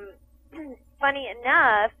 funny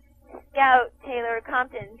enough, Scout Taylor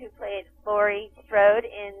Compton, who played Laurie Strode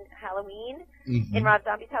in Halloween, in Rob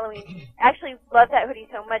Zombie's Halloween, actually loved that hoodie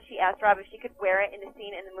so much he asked Rob if she could wear it in the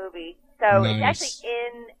scene in the movie. So Nice. it's actually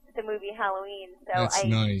in the movie Halloween. So That's I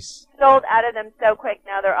nice. sold out of them so quick.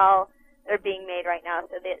 Now they're being made right now,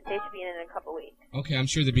 so they should be in a couple weeks. Okay, I'm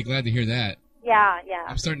sure they'd be glad to hear that. Yeah.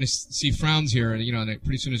 I'm starting to see frowns here, and and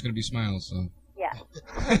pretty soon there's going to be smiles. So Yeah.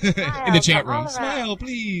 in the chat room, all around. smile,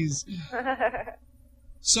 please.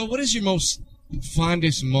 So, what is your most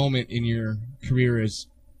fondest moment in your career as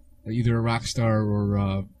either a rock star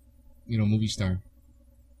or movie star?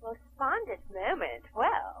 Most fondest moment?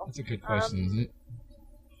 Well, That's a good question, isn't it?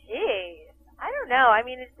 Geez, I don't know. I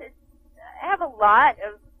mean, it's I have a lot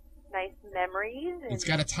of nice memories. And It's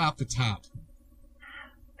got to top the top.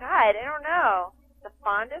 God, I don't know. The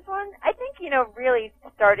fondest one? I think, really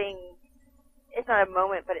starting, it's not a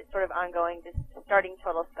moment, but it's sort of ongoing, just starting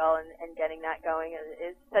Total Skull and getting that going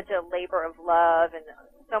is such a labor of love and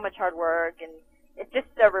so much hard work, and it's just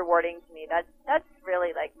so rewarding to me. That's really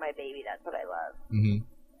like my baby. That's what I love. Mm-hmm.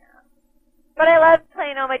 But I love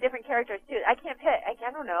playing all my different characters, too. I can't pick.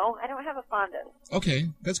 I don't know. I don't have a fondest. Okay,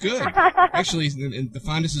 that's good. Actually, the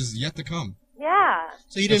fondest is yet to come. Yeah.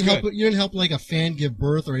 So you didn't help like a fan give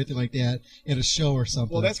birth or anything like that at a show or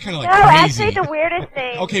something. Well, that's kind of like No, crazy. actually, the weirdest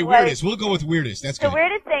thing Okay, was, weirdest. We'll go with weirdest. That's the good.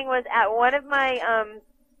 weirdest thing was at one of my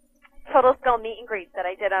Total Skull meet and greets that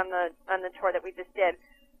I did on the tour that we just did.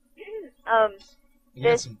 You got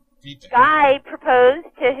This some feedback. guy proposed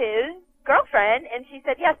to his girlfriend, and she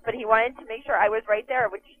said yes, but he wanted to make sure I was right there,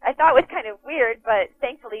 which I thought was kind of weird, but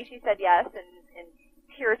thankfully she said yes, and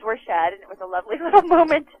tears were shed, and it was a lovely little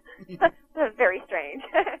moment. It was very strange.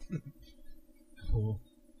 Cool.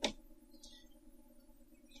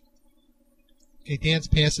 Okay, Dan's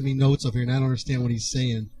passing me notes up here, and I don't understand what he's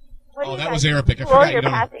saying. What do you that guys- was Arabic. I Cool, forgot you're you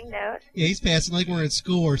don't- passing notes. Yeah, he's passing like we're in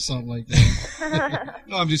school or something like that.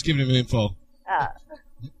 No, I'm just giving him info. Uh,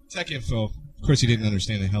 Tech info. Of course, he didn't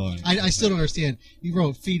understand the hell out of it. I still don't understand. You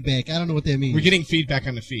wrote feedback. I don't know what that means. We're getting feedback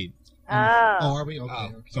on the feed. Oh, are we? Okay.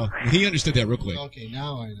 Okay. So he understood that real quick. Okay,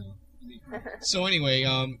 now I know. So anyway,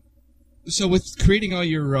 so with creating all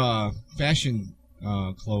your fashion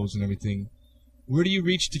clothes and everything, where do you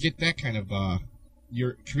reach to get that kind of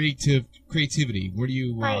your creativity? Where do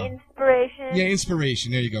you? my inspiration. Yeah,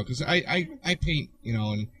 inspiration. There you go. Because I paint,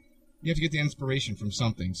 and you have to get the inspiration from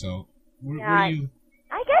something. So where do you?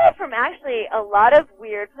 I get it from actually a lot of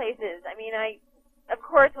weird places. I mean, of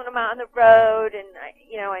course, when I'm out on the road and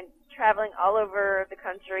I'm traveling all over the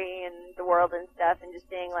country and the world and stuff, and just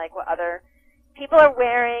seeing like what other people are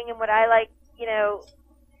wearing and what I like,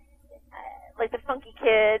 like the funky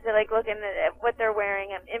kids. I like looking at what they're wearing.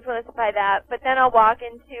 I'm influenced by that. But then I'll walk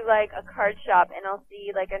into like a card shop and I'll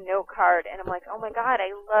see like a note card, and I'm like, oh my God,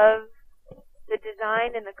 I love the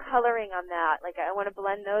design and the coloring on that. Like, I want to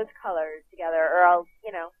blend those colors together, or I'll,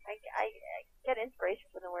 I get inspiration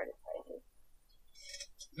from the weirdest places.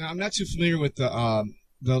 Now, I'm not too familiar with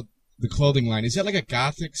the clothing line. Is that like a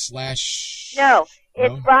gothic slash? No,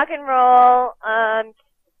 it's rock and roll,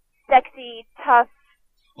 sexy, tough.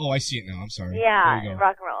 Oh, I see it now. I'm sorry. Yeah, There you go.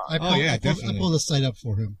 rock and roll. I definitely. pulled the site up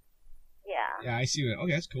for him. Yeah. Yeah, I see that.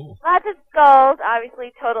 Okay, that's cool. Lots of skulls,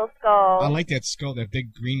 obviously, total skull. I like that skull, that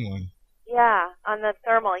big green one. Yeah, on the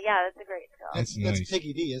thermal. Yeah, that's a great skull. That's nice. That's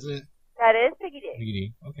Piggy D, isn't it? That is Piggy D. Piggy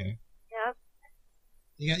D. Okay. Yep.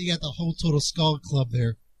 You got the whole Total Skull Club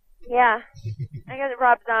there. Yeah. I got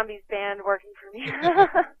Rob Zombie's band working for me.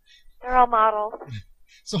 They're all models.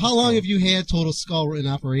 So how long have you had Total Skull in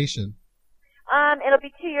operation? It'll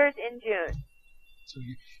be 2 years in June.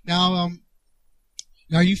 Now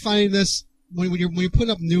are you finding this when you're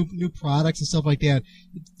putting up new products and stuff like that?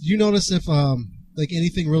 Do you notice if like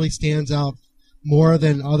anything really stands out more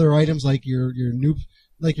than other items, like your new,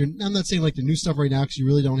 like I'm not saying like the new stuff right now because you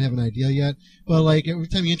really don't have an idea yet, but like every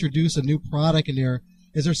time you introduce a new product in there,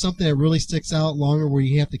 is there something that really sticks out longer where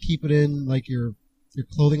you have to keep it in like your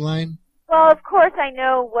clothing line? Well, of course, I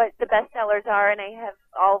know what the best sellers are, and I have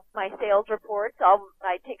all my sales reports.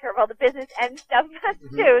 I take care of all the business end stuff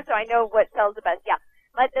too, so I know what sells the best. Yeah,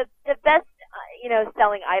 but the best,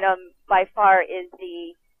 selling item by far is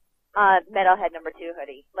the Metalhead #2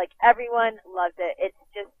 hoodie. Like everyone loves it.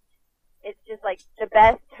 It's just like the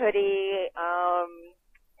best hoodie,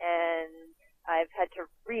 and I've had to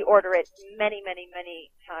reorder it many, many, many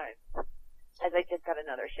times. As I just got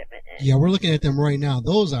another shipment in. Yeah, we're looking at them right now.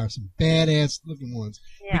 Those are some badass looking ones.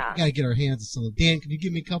 Yeah. We gotta get our hands on some. Dan, can you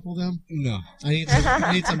give me a couple of them? No. I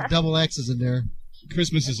need some double X's in there.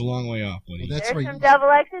 Christmas is a long way off, buddy. Well, There's some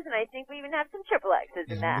double X's, and I think we even have some triple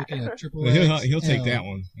X's in that. Looking at triple Well, X. he'll take that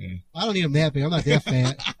one. Yeah. I don't need them that big. I'm not that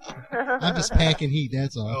fat. I'm just packing heat.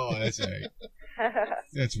 That's all. Oh, that's all right.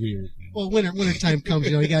 That's weird. Well, winter time comes.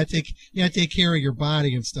 You gotta take care of your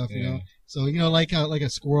body and stuff. You know. So like a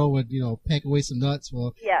squirrel would pack away some nuts.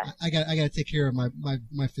 Well, yeah. I gotta take care of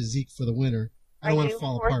my physique for the winter. I don't want to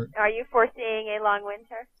fall apart. Are you foreseeing a long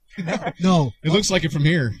winter? No. It looks like it from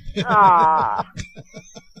here. Aww.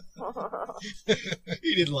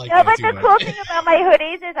 He didn't like that that too much. But the cool thing about my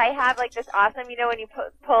hoodies is I have like this awesome, when you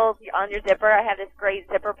pull on your zipper, I have this great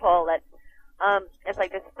zipper pull that's it's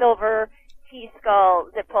like this silver T-skull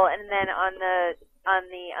zip pull, and then on the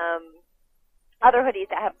other hoodies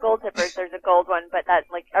that have gold zippers, there's a gold one, but that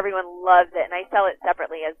like everyone loves it, and I sell it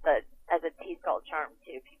separately as a T-skull charm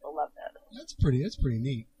too. People love those. That's pretty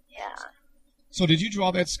neat. Yeah. So did you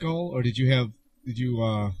draw that skull, or did you have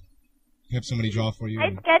somebody draw for you?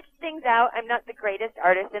 I sketch things out. I'm not the greatest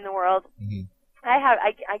artist in the world. Mm-hmm.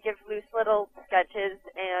 I give loose little sketches,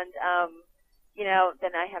 and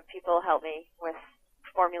then I have people help me with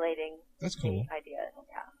formulating. That's cool. Ideas.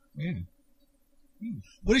 Yeah. Yeah.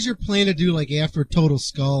 What is your plan to do, like, after Total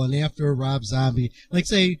Skull and after Rob Zombie? Like,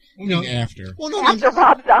 say, after. Well, no, after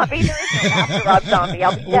Rob Zombie? There is no after Rob Zombie.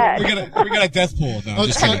 I'll be dead. We got a death pool. No, I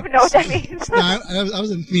don't even know what that means. No, I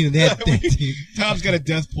wasn't meaning that deep. Tom's got a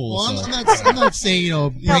death pool. Well, so. I'm not saying,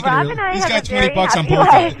 Rob and I he's have got a $20 on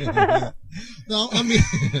very both. life. No, I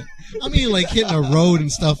mean, like hitting a road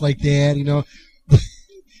and stuff like that,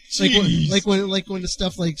 Like when the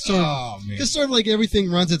stuff like because sort of like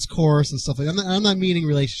everything runs its course and stuff like that. I'm not meaning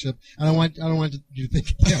relationship. I don't want you to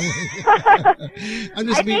think that way.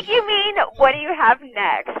 I think you mean what do you have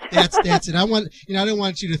next? That's it. I don't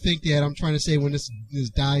want you to think that I'm trying to say when this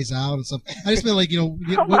dies out and stuff. I just meant like oh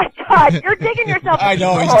my God, you're digging yourself. I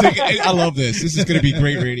know. I love this. This is going to be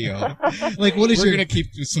great radio. Like what is We're going to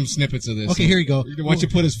keep some snippets of this. Okay, here you go. Why don't you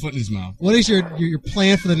put his foot in his mouth? What is your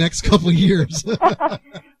plan for the next couple of years?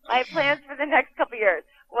 My plans for the next couple of years.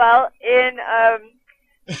 Well,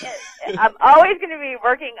 I'm always going to be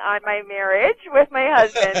working on my marriage with my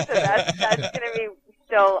husband, so that's going to be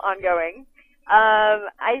still ongoing.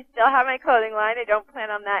 I still have my clothing line. I don't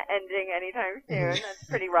plan on that ending anytime soon. That's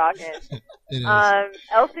pretty rockin'.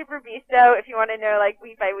 El Super Visto, if you want to know, like,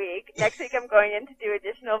 week by week. Next week I'm going in to do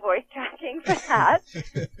additional voice tracking for that.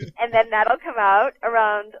 And then that'll come out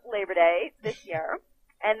around Labor Day this year.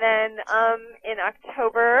 And then in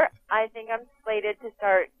October, I think I'm slated to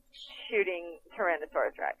start shooting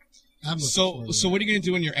Tyrannosaurus Rex. So what are you going to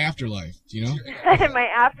do in your afterlife? Do you know? In my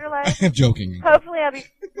afterlife? I'm joking. Hopefully I'll be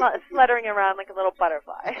fluttering around like a little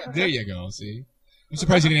butterfly. There you go, see? I'm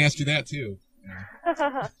surprised you didn't ask you that, too.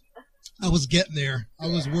 I was getting there. I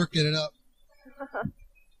was working it up.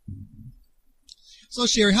 So,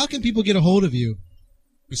 Sherry, how can people get a hold of you?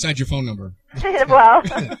 Besides your phone number. Well...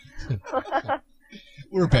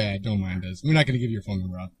 We're bad. Don't mind us. We're not going to give you your phone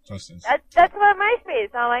number out. Trust us. That's about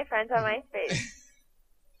MySpace. All my friends on MySpace.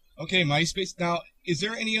 Okay, MySpace. Now, is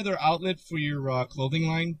there any other outlet for your clothing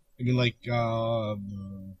line? I mean, like...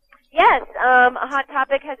 Yes. Hot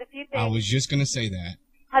Topic has a few things. I was just going to say that.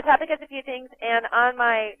 Hot Topic has a few things, and on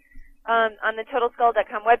my on the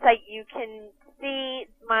TotalSkull.com website, you can see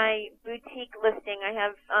my boutique listing. I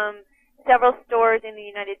have several stores in the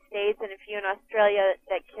United States and a few in Australia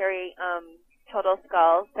that carry Total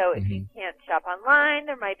Skull. So if you can't shop online,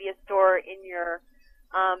 there might be a store in your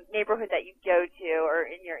neighborhood that you go to or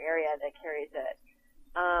in your area that carries it.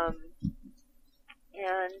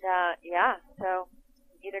 And, so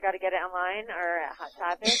you either got to get it online or at Hot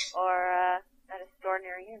Topic or at a store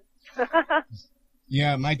near you.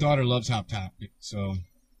 Yeah, my daughter loves Hot Topic, so...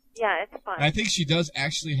 Yeah, it's fun. And I think she does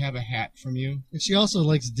actually have a hat from you. And she also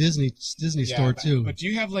likes Disney store, too. But do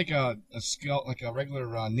you have like a skull, like a regular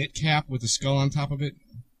knit cap with a skull on top of it?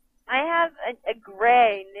 I have a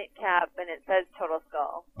gray knit cap, and it says Total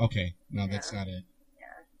Skull. Okay, no, that's not it.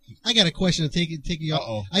 I got a question to take you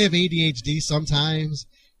off. I have ADHD sometimes,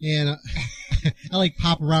 and I like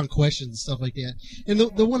pop around questions and stuff like that. And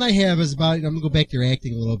the one I have is about, I'm going to go back to your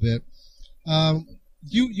acting a little bit.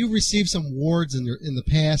 You received some awards in the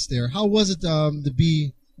past there. How was it to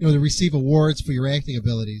receive awards for your acting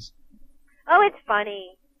abilities? Oh, it's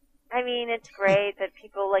funny. I mean, it's great that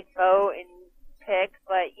people like vote and pick,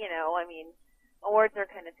 but awards are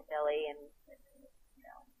kind of silly, and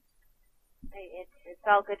it's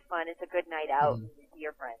all good fun. It's a good night out and see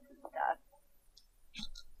your friends and stuff.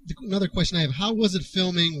 Another question I have: how was it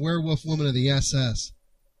filming Werewolf Woman of the SS?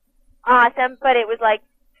 Awesome, but it was like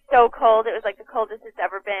so cold. It was like the coldest it's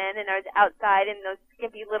ever been, and I was outside in those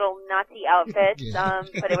skimpy little Nazi outfits.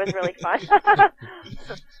 But it was really fun.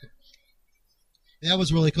 That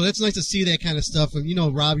was really cool. It's nice to see that kind of stuff.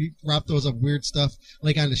 And Rob throws up weird stuff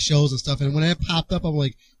like on the shows and stuff. And when that popped up, I'm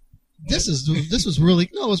like, it was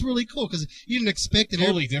really cool because you didn't expect it.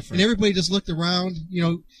 Totally different. And everybody just looked around,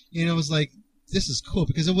 and it was like, this is cool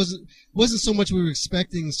because it wasn't so much we were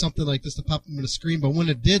expecting something like this to pop up on the screen, but when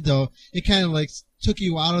it did, though, it kind of like took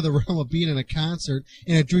you out of the realm of being in a concert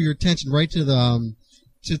and it drew your attention right to the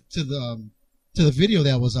to the video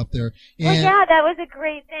that was up there. And well, yeah, that was a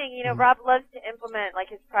great thing. Rob loves to implement like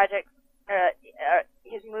his project,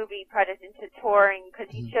 his movie project into touring because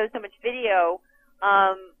he shows so much video.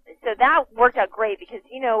 So that worked out great because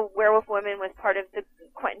Werewolf Women was part of the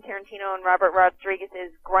Quentin Tarantino and Robert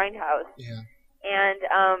Rodriguez's Grindhouse. Yeah. And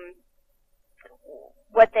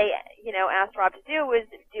what they asked Rob to do was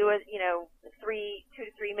do a 2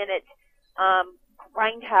 to 3 minute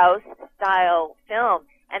Grindhouse style film.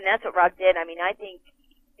 And that's what Rob did. I mean, I think,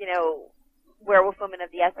 Werewolf Woman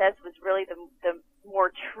of the SS was really the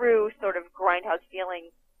more true sort of Grindhouse feeling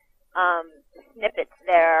snippets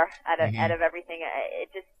there out of everything. It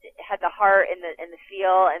just had the heart and the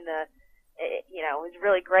feel and it was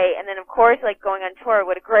really great. And then of course, like going on tour,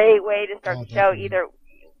 what a great way to start the show. Either,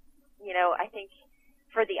 I think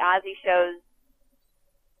for the Ozzy shows,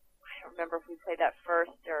 I don't remember if we played that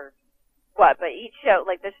first or what, but each show,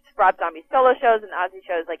 like this Rob Zombie solo shows and Ozzy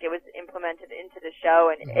shows, like it was implemented into the show,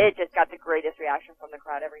 and it just got the greatest reaction from the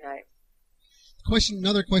crowd every night.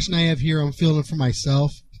 Another question I have here, I'm feeling for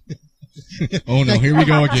myself. Oh no, here we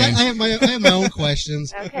go again. I have my own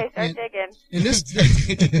questions. Okay, start digging. And this,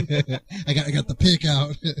 I got the pick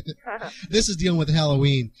out. This is dealing with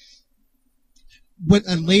Halloween. But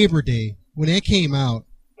on Labor Day, when that came out,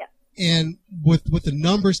 and with the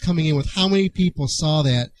numbers coming in, with how many people saw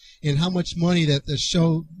that, and how much money that the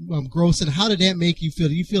show grossed, and how did that make you feel?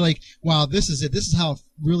 Do you feel like, wow, this is it? This is how it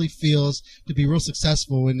really feels to be real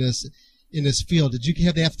successful in this field? Did you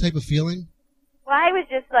have that type of feeling? Well, I was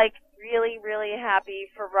just like really, really happy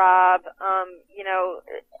for Rob.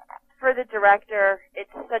 For the director, it's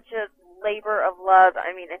such a labor of love.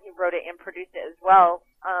 I mean, and he wrote it and produced it as well.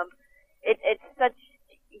 It's such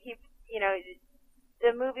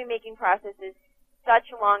the movie making process is such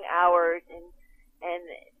long hours and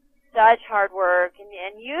such hard work,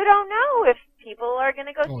 and you don't know if people are going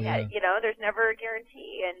to go see it. There's never a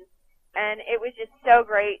guarantee, and it was just so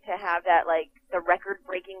great to have that, like, the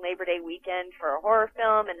record-breaking Labor Day weekend for a horror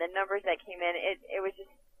film and the numbers that came in. It was just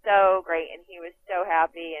so great, and he was so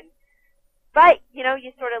happy. But, you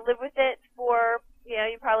sort of live with it for,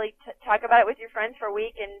 you probably talk about it with your friends for a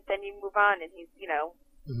week, and then you move on, and he's,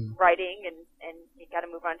 writing, and you got to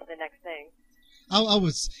move on to the next thing. I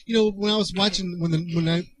was, when I was watching, when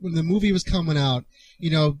the movie was coming out,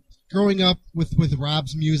 growing up with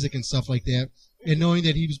Rob's music and stuff like that, and knowing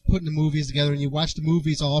that he was putting the movies together, and you watch the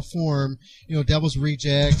movies all form, Devil's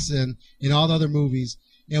Rejects and all the other movies,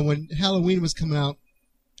 and when Halloween was coming out,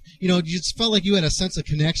 you just felt like you had a sense of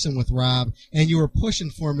connection with Rob, and you were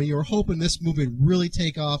pushing for him, and you were hoping this movie would really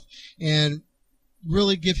take off and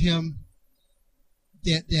really give him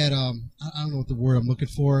that I don't know what the word I'm looking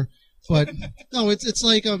for, but no, it's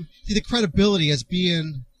like the credibility as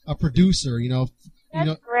being a producer,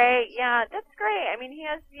 That's great. Yeah, that's great. I mean, he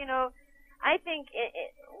has, I think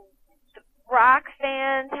rock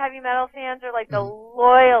fans, heavy metal fans are like the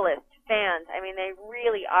loyalist fans. I mean, they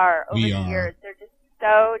really are. Over the years, they're just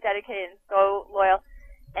so dedicated and so loyal.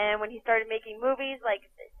 And when he started making movies, like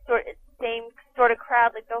same sort of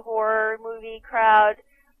crowd, like the horror movie crowd,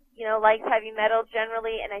 likes heavy metal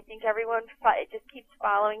generally, and I think everyone just keeps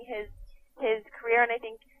following his career, and I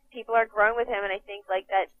think people are growing with him, and I think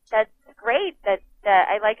that's great. That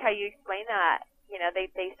I like how you explain that.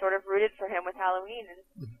 They sort of rooted for him with Halloween,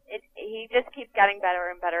 and he just keeps getting better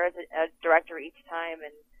and better as a director each time,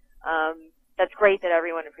 and that's great that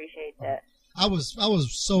everyone appreciates it. I was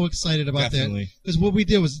so excited about that, because what we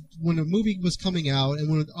did was, when the movie was coming out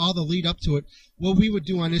and when all the lead up to it, what we would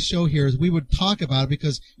do on this show here is we would talk about it,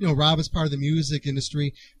 because Rob is part of the music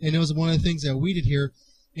industry, and it was one of the things that we did here,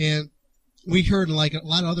 and we heard like a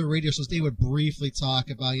lot of other radio shows, they would briefly talk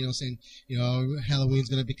about saying Halloween's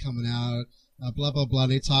going to be coming out, blah blah blah.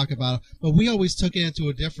 They talk about it, but we always took it into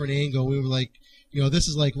a different angle. We were like, this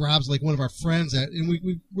is like Rob's like one of our friends, and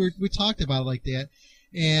we talked about it like that,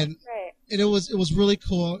 and. Right. And it was really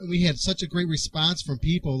cool, and we had such a great response from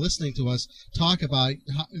people listening to us talk about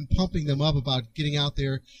and pumping them up about getting out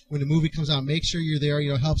there when the movie comes out. Make sure you're there,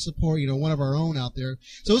 help support, one of our own out there.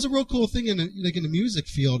 So it was a real cool thing in the music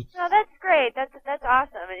field. No, that's great. That's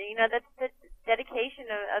awesome, and that's the dedication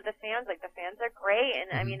of the fans. Like, the fans are great,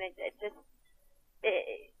 and I mean, it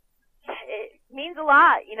means a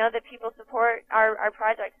lot, that people support our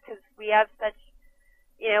projects, because we have such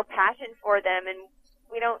passion for them, and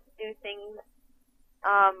we don't do things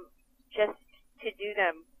just to do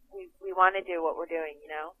them. We want to do what we're doing,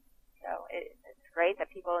 So it's great that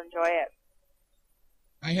people enjoy it.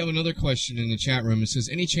 I have another question in the chat room. It says,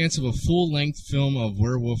 any chance of a full-length film of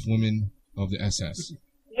Werewolf Women of the SS?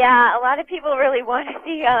 Yeah, a lot of people really want to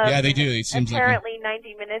see. Yeah, they do. It seems apparently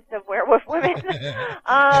 90 minutes of Werewolf Women.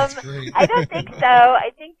 That's great. I don't think so.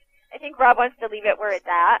 I think Rob wants to leave it where it's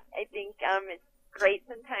at. I think it's great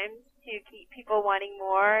sometimes to keep people wanting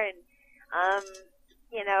more, and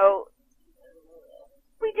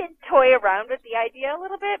we did toy around with the idea a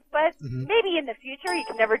little bit, but maybe in the future. You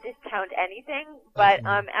can never discount anything, but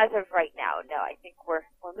as of right now, no, I think we're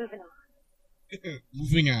moving on.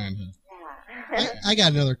 Moving on. Yeah. I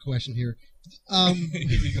got another question here.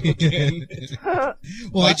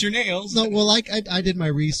 Bite your nails. No, well, I did my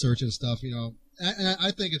research and stuff, and I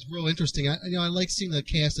think it's real interesting. I like seeing the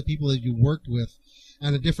cast of people that you worked with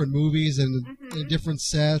on the different movies and different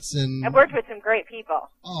sets, and I've worked with some great people.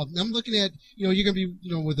 Oh, I'm looking at you're gonna be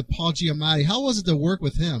with the Paul Giamatti. How was it to work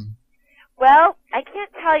with him? Well, I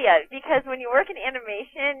can't tell you, because when you work in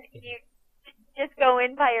animation, you just go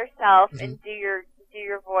in by yourself and do your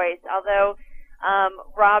voice. Although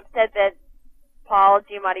Rob said that Paul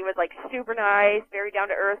Giamatti was like super nice, very down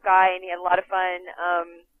to earth guy, and he had a lot of fun.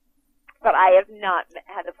 But I have not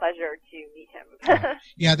had the pleasure to meet him.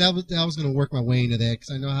 Yeah, that was going to work my way into that,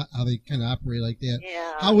 because I know how they kind of operate like that.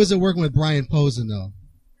 Yeah. How was it working with Brian Posehn, though?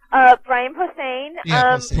 Brian Posehn.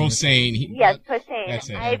 Yeah, Posehn. Yes, Posehn. That's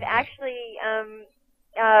it. I've actually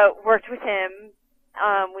worked with him.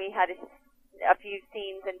 We had a few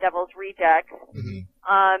scenes in Devil's Rejects.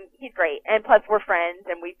 He's great, and plus we're friends,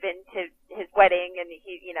 and we've been to his wedding, and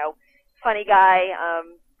he, funny guy,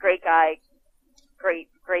 great guy,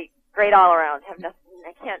 great all around.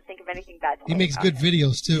 I can't think of anything bad to say. He makes good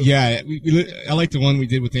videos too. Yeah, I like the one we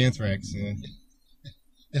did with Anthrax. Yeah.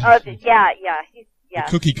 Oh, yeah.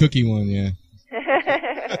 The cookie one, yeah.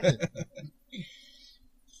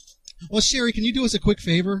 Well, Sherry, can you do us a quick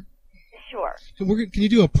favor? Sure. Can you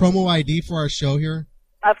do a promo ID for our show here?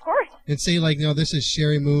 Of course. And say, this is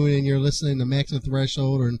Sherry Moon, and you're listening to Maximum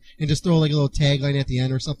Threshold, and just throw a little tagline at the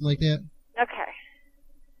end or something like that. Okay.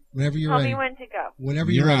 Whenever you're Tell ready. me when to go.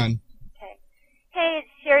 Whenever you're on. Okay. Hey, it's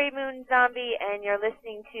Sherry Moon Zombie, and you're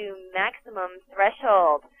listening to Maximum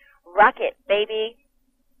Threshold. Rock it, baby.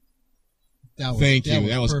 Thank you.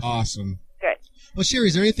 That was perfect. Awesome. Good. Well, Sherry,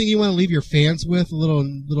 is there anything you want to leave your fans with? A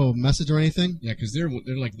little message or anything? Yeah, because they're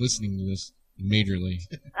like listening to this majorly.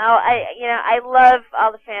 Oh, I love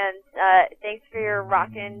all the fans. Thanks for your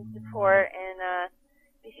rockin' support, and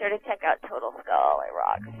be sure to check out Total Skull. It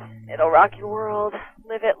rocks. It'll rock your world.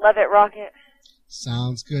 Live it, love it, rock it.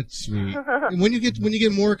 Sounds good. Sweet. And when you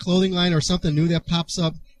get more clothing line or something new that pops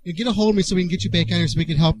up, get a hold of me so we can get you back on here so we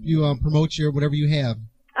can help you promote your whatever you have.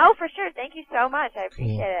 Oh, for sure. Thank you so much. I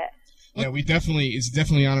appreciate it. Yeah, it's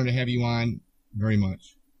definitely an honor to have you on. Very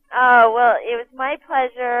much. Oh, well, it was my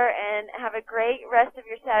pleasure, and have a great rest of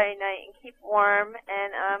your Saturday night, and keep warm,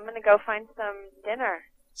 and I'm going to go find some dinner.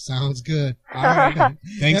 Sounds good. All right.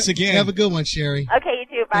 Thanks again. Have a good one, Sherry. Okay, you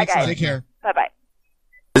too. Bye, Thanks, guys. Take care. Bye-bye.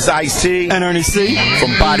 This is Ice-T and Ernie C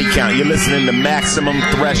from Body Count. You're listening to Maximum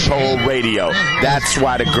Threshold Radio. That's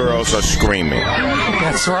why the girls are screaming.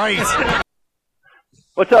 That's right.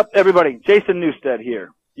 What's up, everybody? Jason Newstead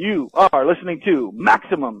here. You are listening to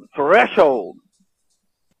Maximum Threshold.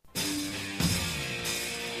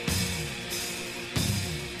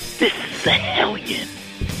 This is the Hellion,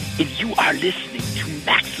 and you are listening to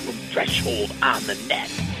Maximum Threshold on the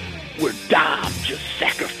net, where Dom just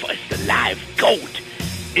sacrificed a live goat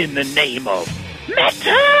in the name of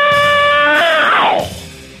metal!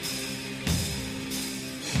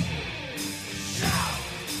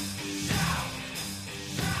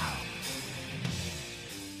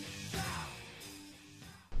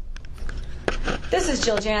 This is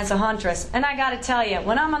Jill Jansen, Huntress, and I gotta tell you,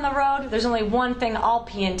 when I'm on the road, there's only one thing I'll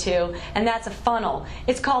pee into, and that's a funnel.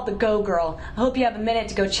 It's called the Go Girl. I hope you have a minute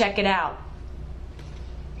to go check it out.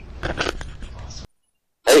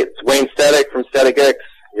 Hey, it's Wayne Static from Static X.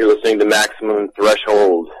 You're listening to Maximum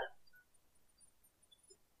Threshold.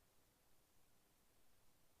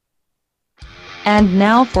 And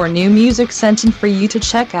now for new music sent in for you to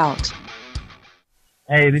check out.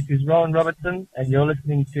 Hey, this is Rowan Robertson, and you're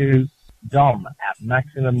listening to Dom at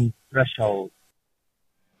Maximum Threshold.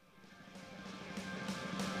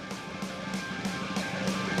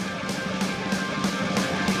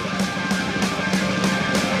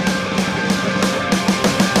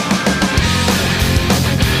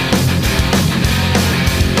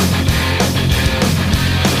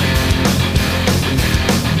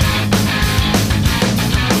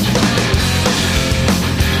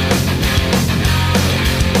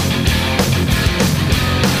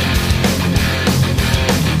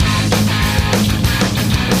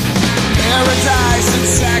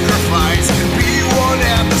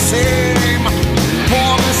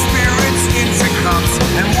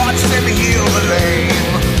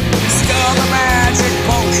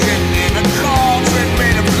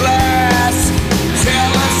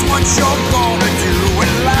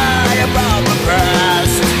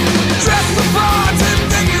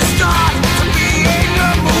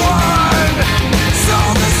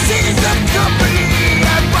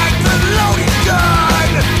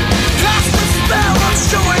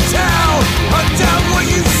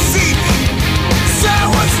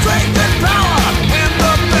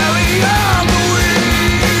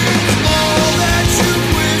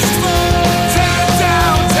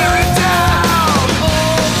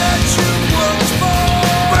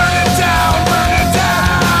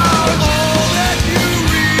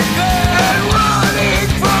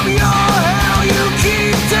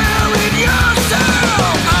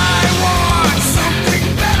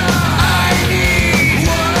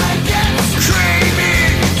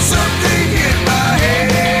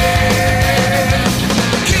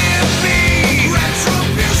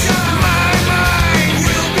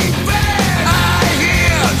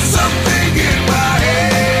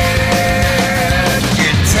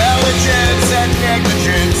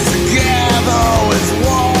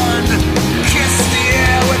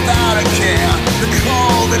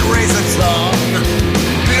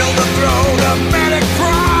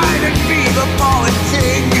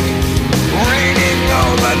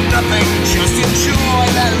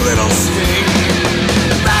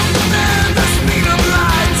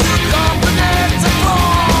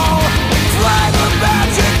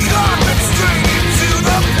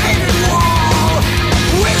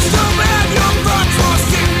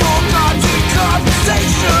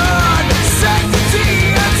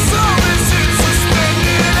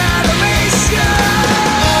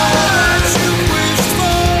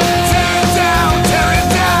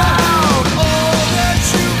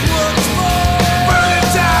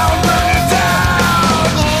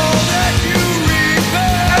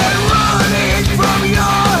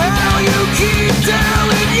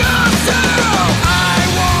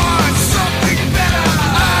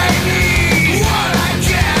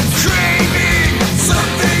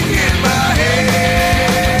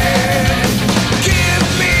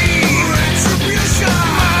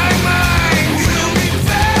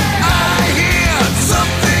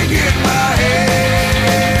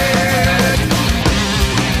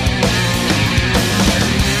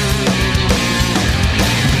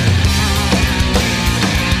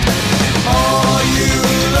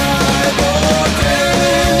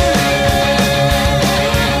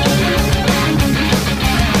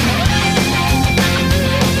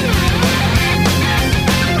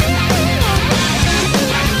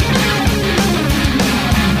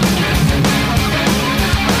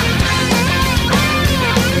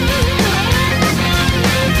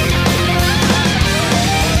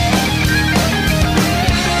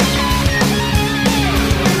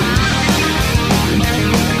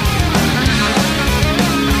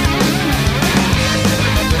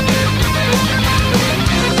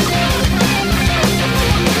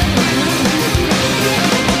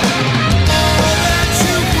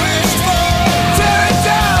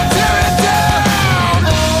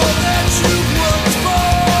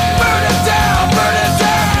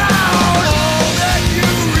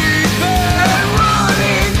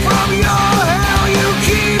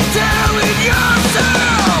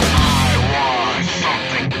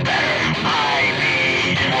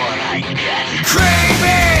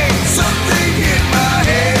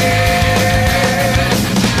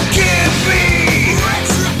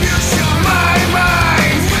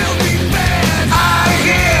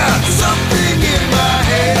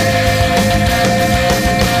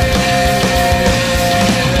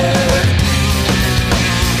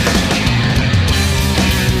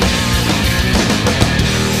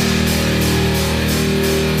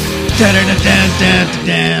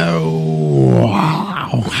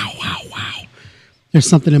 Wow. There's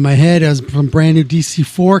something in my head as from brand new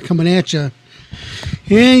DC4 coming at you.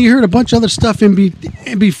 And you heard a bunch of other stuff in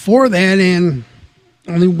before that, and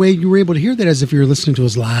the only way you were able to hear that is if you were listening to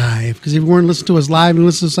us live. Because if you weren't listening to us live and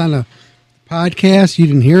listening to us on a podcast, you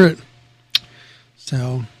didn't hear it.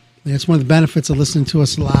 So that's one of the benefits of listening to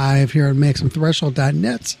us live here at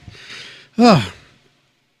MaximumThreshold.net. Oh,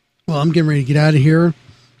 well, I'm getting ready to get out of here.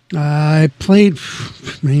 I played,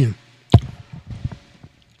 man.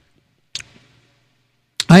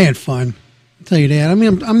 I had fun. I'll tell you that. I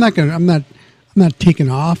mean, I'm not taking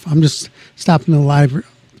off. I'm just stopping the live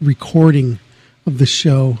recording of the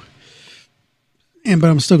show. But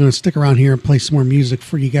I'm still going to stick around here and play some more music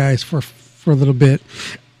for you guys for a little bit.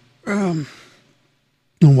 And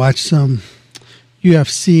watch some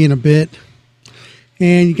UFC in a bit.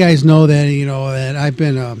 And you guys know that, that I've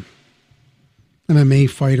been an MMA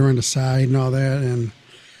fighter on the side and all that, and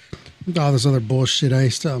all this other bullshit. I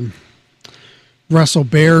used to wrestle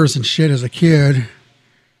bears and shit as a kid.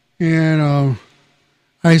 And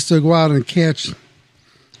I used to go out and catch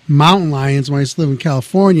mountain lions when I used to live in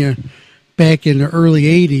California back in the early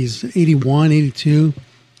 80s, 81, 82.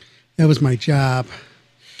 That was my job.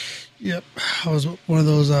 Yep, I was one of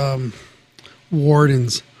those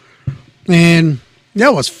wardens. And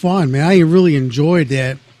that was fun, man. I really enjoyed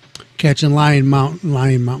that, catching mountain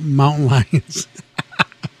lions.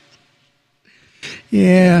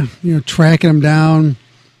 Yeah, tracking them down.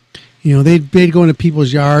 They'd go into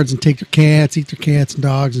people's yards and take their cats, eat their cats and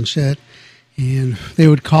dogs and shit. And they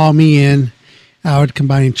would call me in. I would come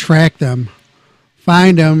by and track them,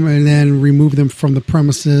 find them, and then remove them from the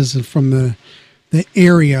premises and from the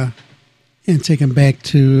area and take them back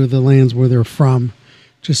to the lands where they're from,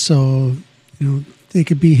 just so, they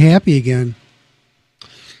could be happy again.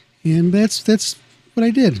 And that's what I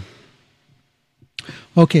did.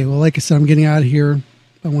 Okay, well, like I said, I'm getting out of here.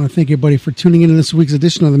 I want to thank everybody for tuning in to this week's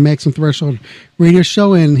edition of the Maximum Threshold Radio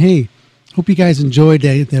Show. And, hey, hope you guys enjoyed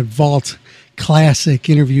that Vault Classic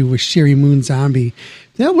interview with Sherry Moon Zombie.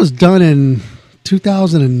 That was done in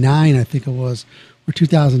 2009, I think it was, or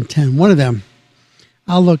 2010. One of them.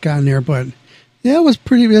 I'll look on there, but yeah, it was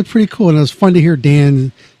pretty cool. And it was fun to hear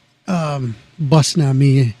Dan busting on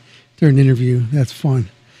me during the interview. That's fun.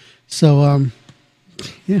 So,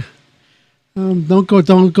 yeah.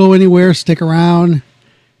 Don't go anywhere. Stick around.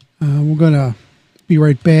 We're going to be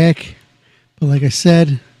right back. But like I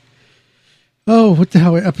said, what the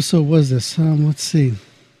hell episode was this? Let's see.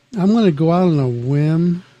 I'm going to go out on a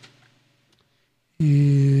whim.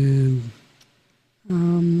 And I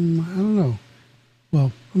don't know.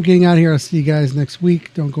 Well, I'm getting out of here. I'll see you guys next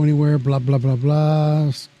week. Don't go anywhere. Blah, blah, blah,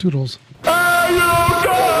 blah. Toodles.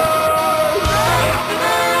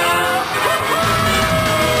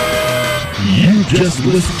 You just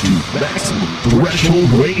listened to Maximum Threshold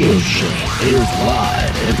Radio Show. Airs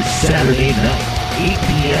live every Saturday night, 8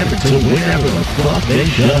 p.m. until whenever the fuck they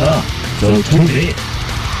shut up. So tune in.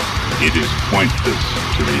 It is pointless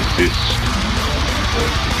to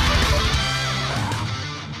resist.